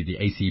Biosafety, the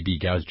ACB,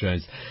 Gareth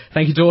Jones.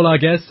 Thank you to all our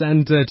guests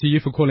and to you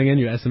for calling in,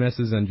 your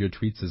SMSs and your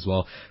tweets as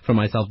well. From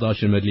myself,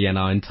 Darshan Mudley, and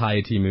our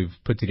entire team who've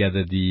put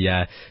together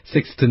the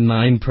 6 to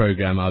 9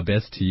 program, our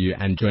best to you,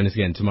 and join us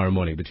again tomorrow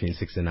morning between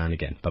 6 and 9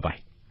 again.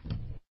 Bye-bye.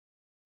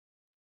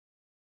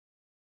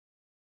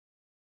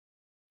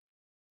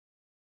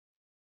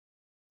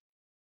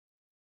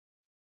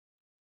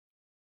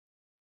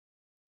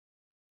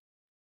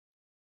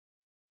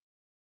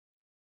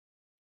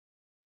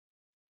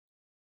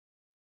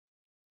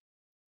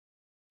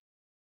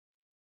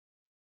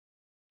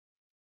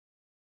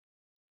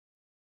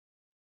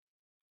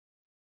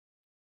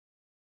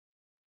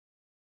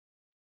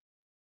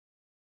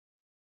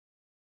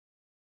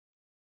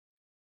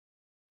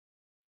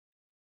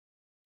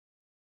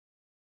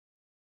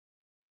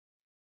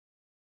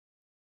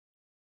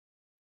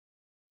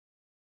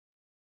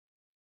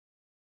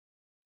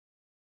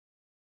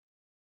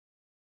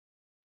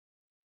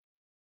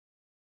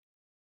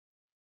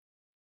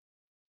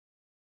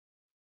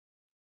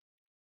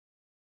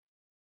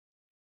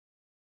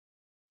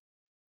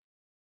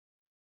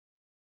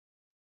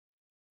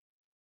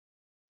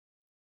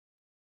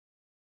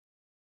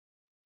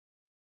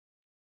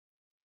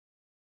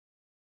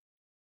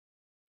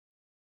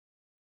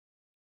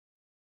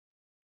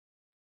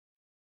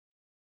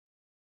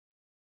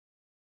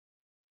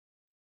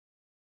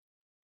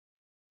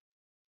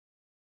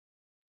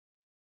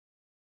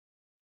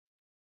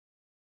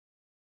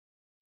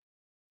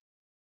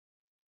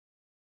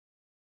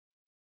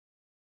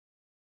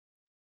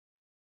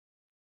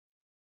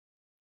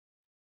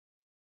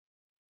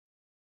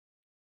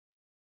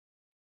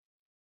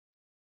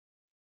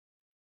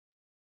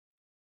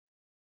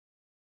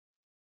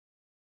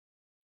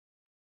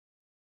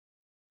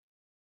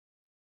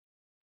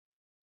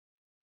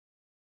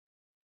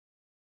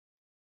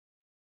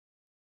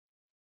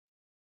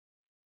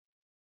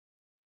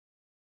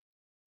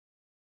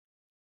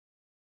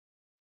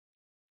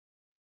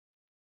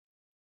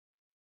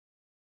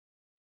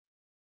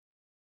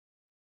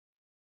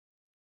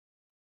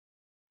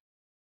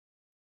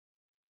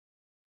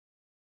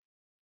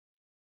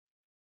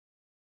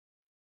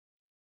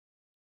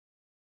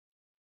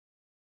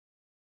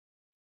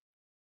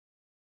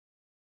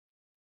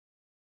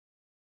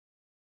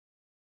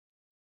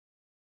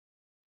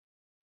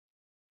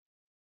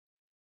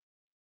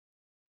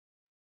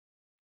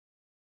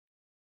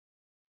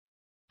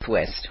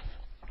 West,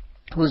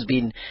 who's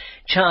been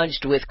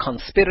charged with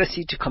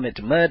conspiracy to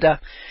commit murder.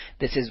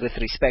 This is with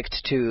respect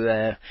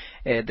to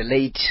the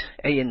late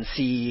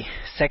ANC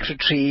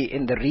secretary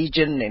in the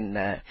region, in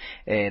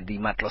the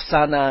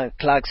Matlosana,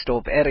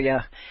 Klerksdorp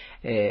area,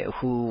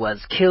 who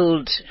was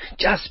killed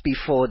just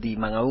before the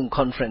Mangaung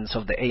conference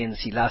of the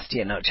ANC last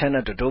year. Now,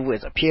 Chana Dodovu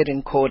has appeared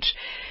in court,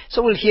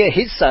 so we'll hear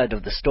his side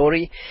of the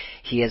story.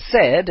 He has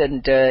said,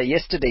 and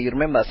yesterday, you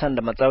remember, Sanda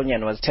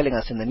Mataunyan was telling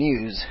us in the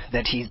news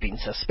that he's been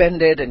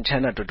suspended, and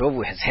Chana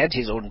Dodovu has had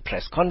his own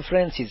press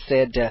conference. He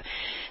said there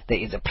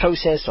is a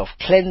process of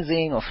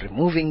cleansing, of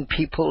removing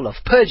people, of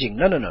purging.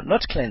 No,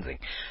 not cleansing.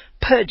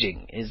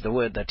 Purging is the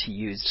word that he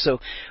used. So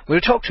we'll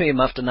talk to him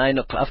after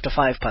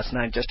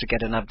 5:05, just to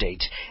get an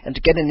update and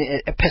to get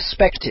a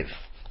perspective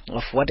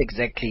of what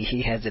exactly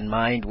he has in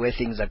mind, where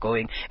things are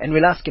going. And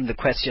we'll ask him the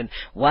question,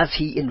 was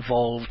he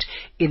involved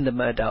in the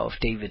murder of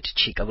David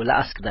Chika? We'll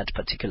ask that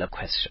particular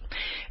question.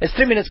 It's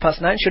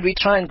 9:03. Should we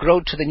try and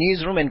go to the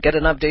newsroom and get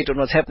an update on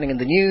what's happening in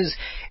the news?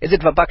 Is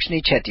it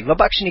Vabakshini Chetty?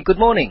 Vabakshini, good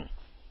morning.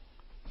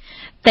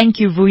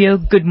 Thank you, Vuyo.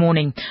 Good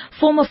morning.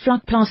 Former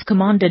Vlakplaas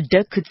commander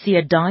Dirk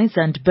Coetzee dies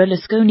and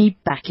Berlusconi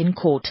back in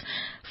court.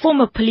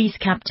 Former police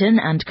captain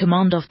and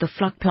commander of the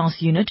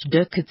Vlakplaas unit,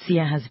 Dirk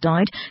Coetzee, has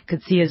died.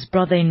 Coetzee's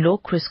brother-in-law,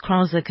 Chris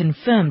Krauser,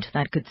 confirmed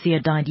that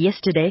Coetzee died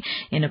yesterday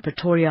in a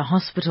Pretoria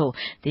hospital.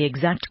 The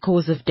exact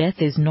cause of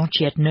death is not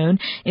yet known.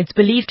 It's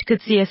believed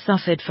Coetzee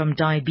suffered from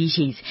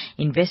diabetes.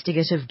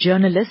 Investigative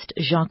journalist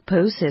Jacques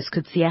Poe says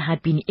Coetzee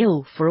had been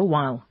ill for a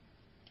while.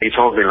 He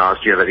told me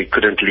last year that he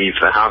couldn't leave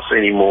the house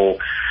anymore.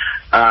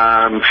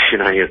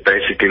 He had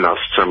basically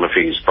lost some of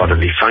his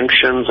bodily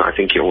functions. I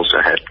think he also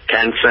had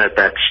cancer at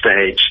that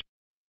stage.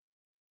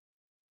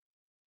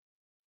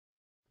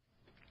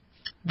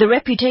 The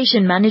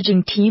Reputation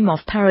managing team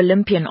of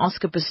Paralympian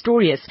Oscar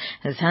Pistorius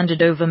has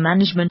handed over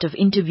management of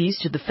interviews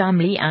to the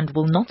family and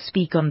will not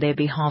speak on their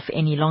behalf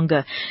any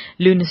longer.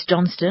 Lunis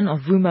Johnston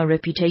of Vuma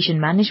Reputation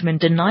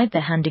Management denied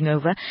the handing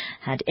over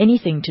had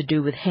anything to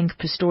do with Henk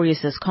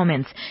Pistorius'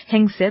 comments.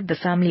 Henk said the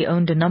family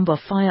owned a number of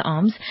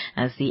firearms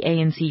as the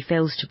ANC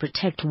fails to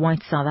protect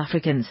white South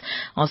Africans.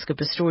 Oscar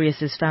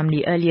Pistorius'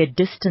 family earlier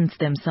distanced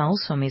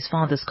themselves from his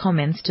father's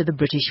comments to the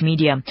British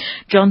media.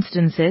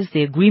 Johnston says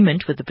the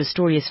agreement with the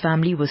Pistorius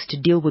family was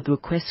to deal with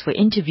requests for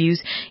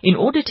interviews in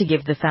order to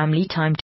give the family time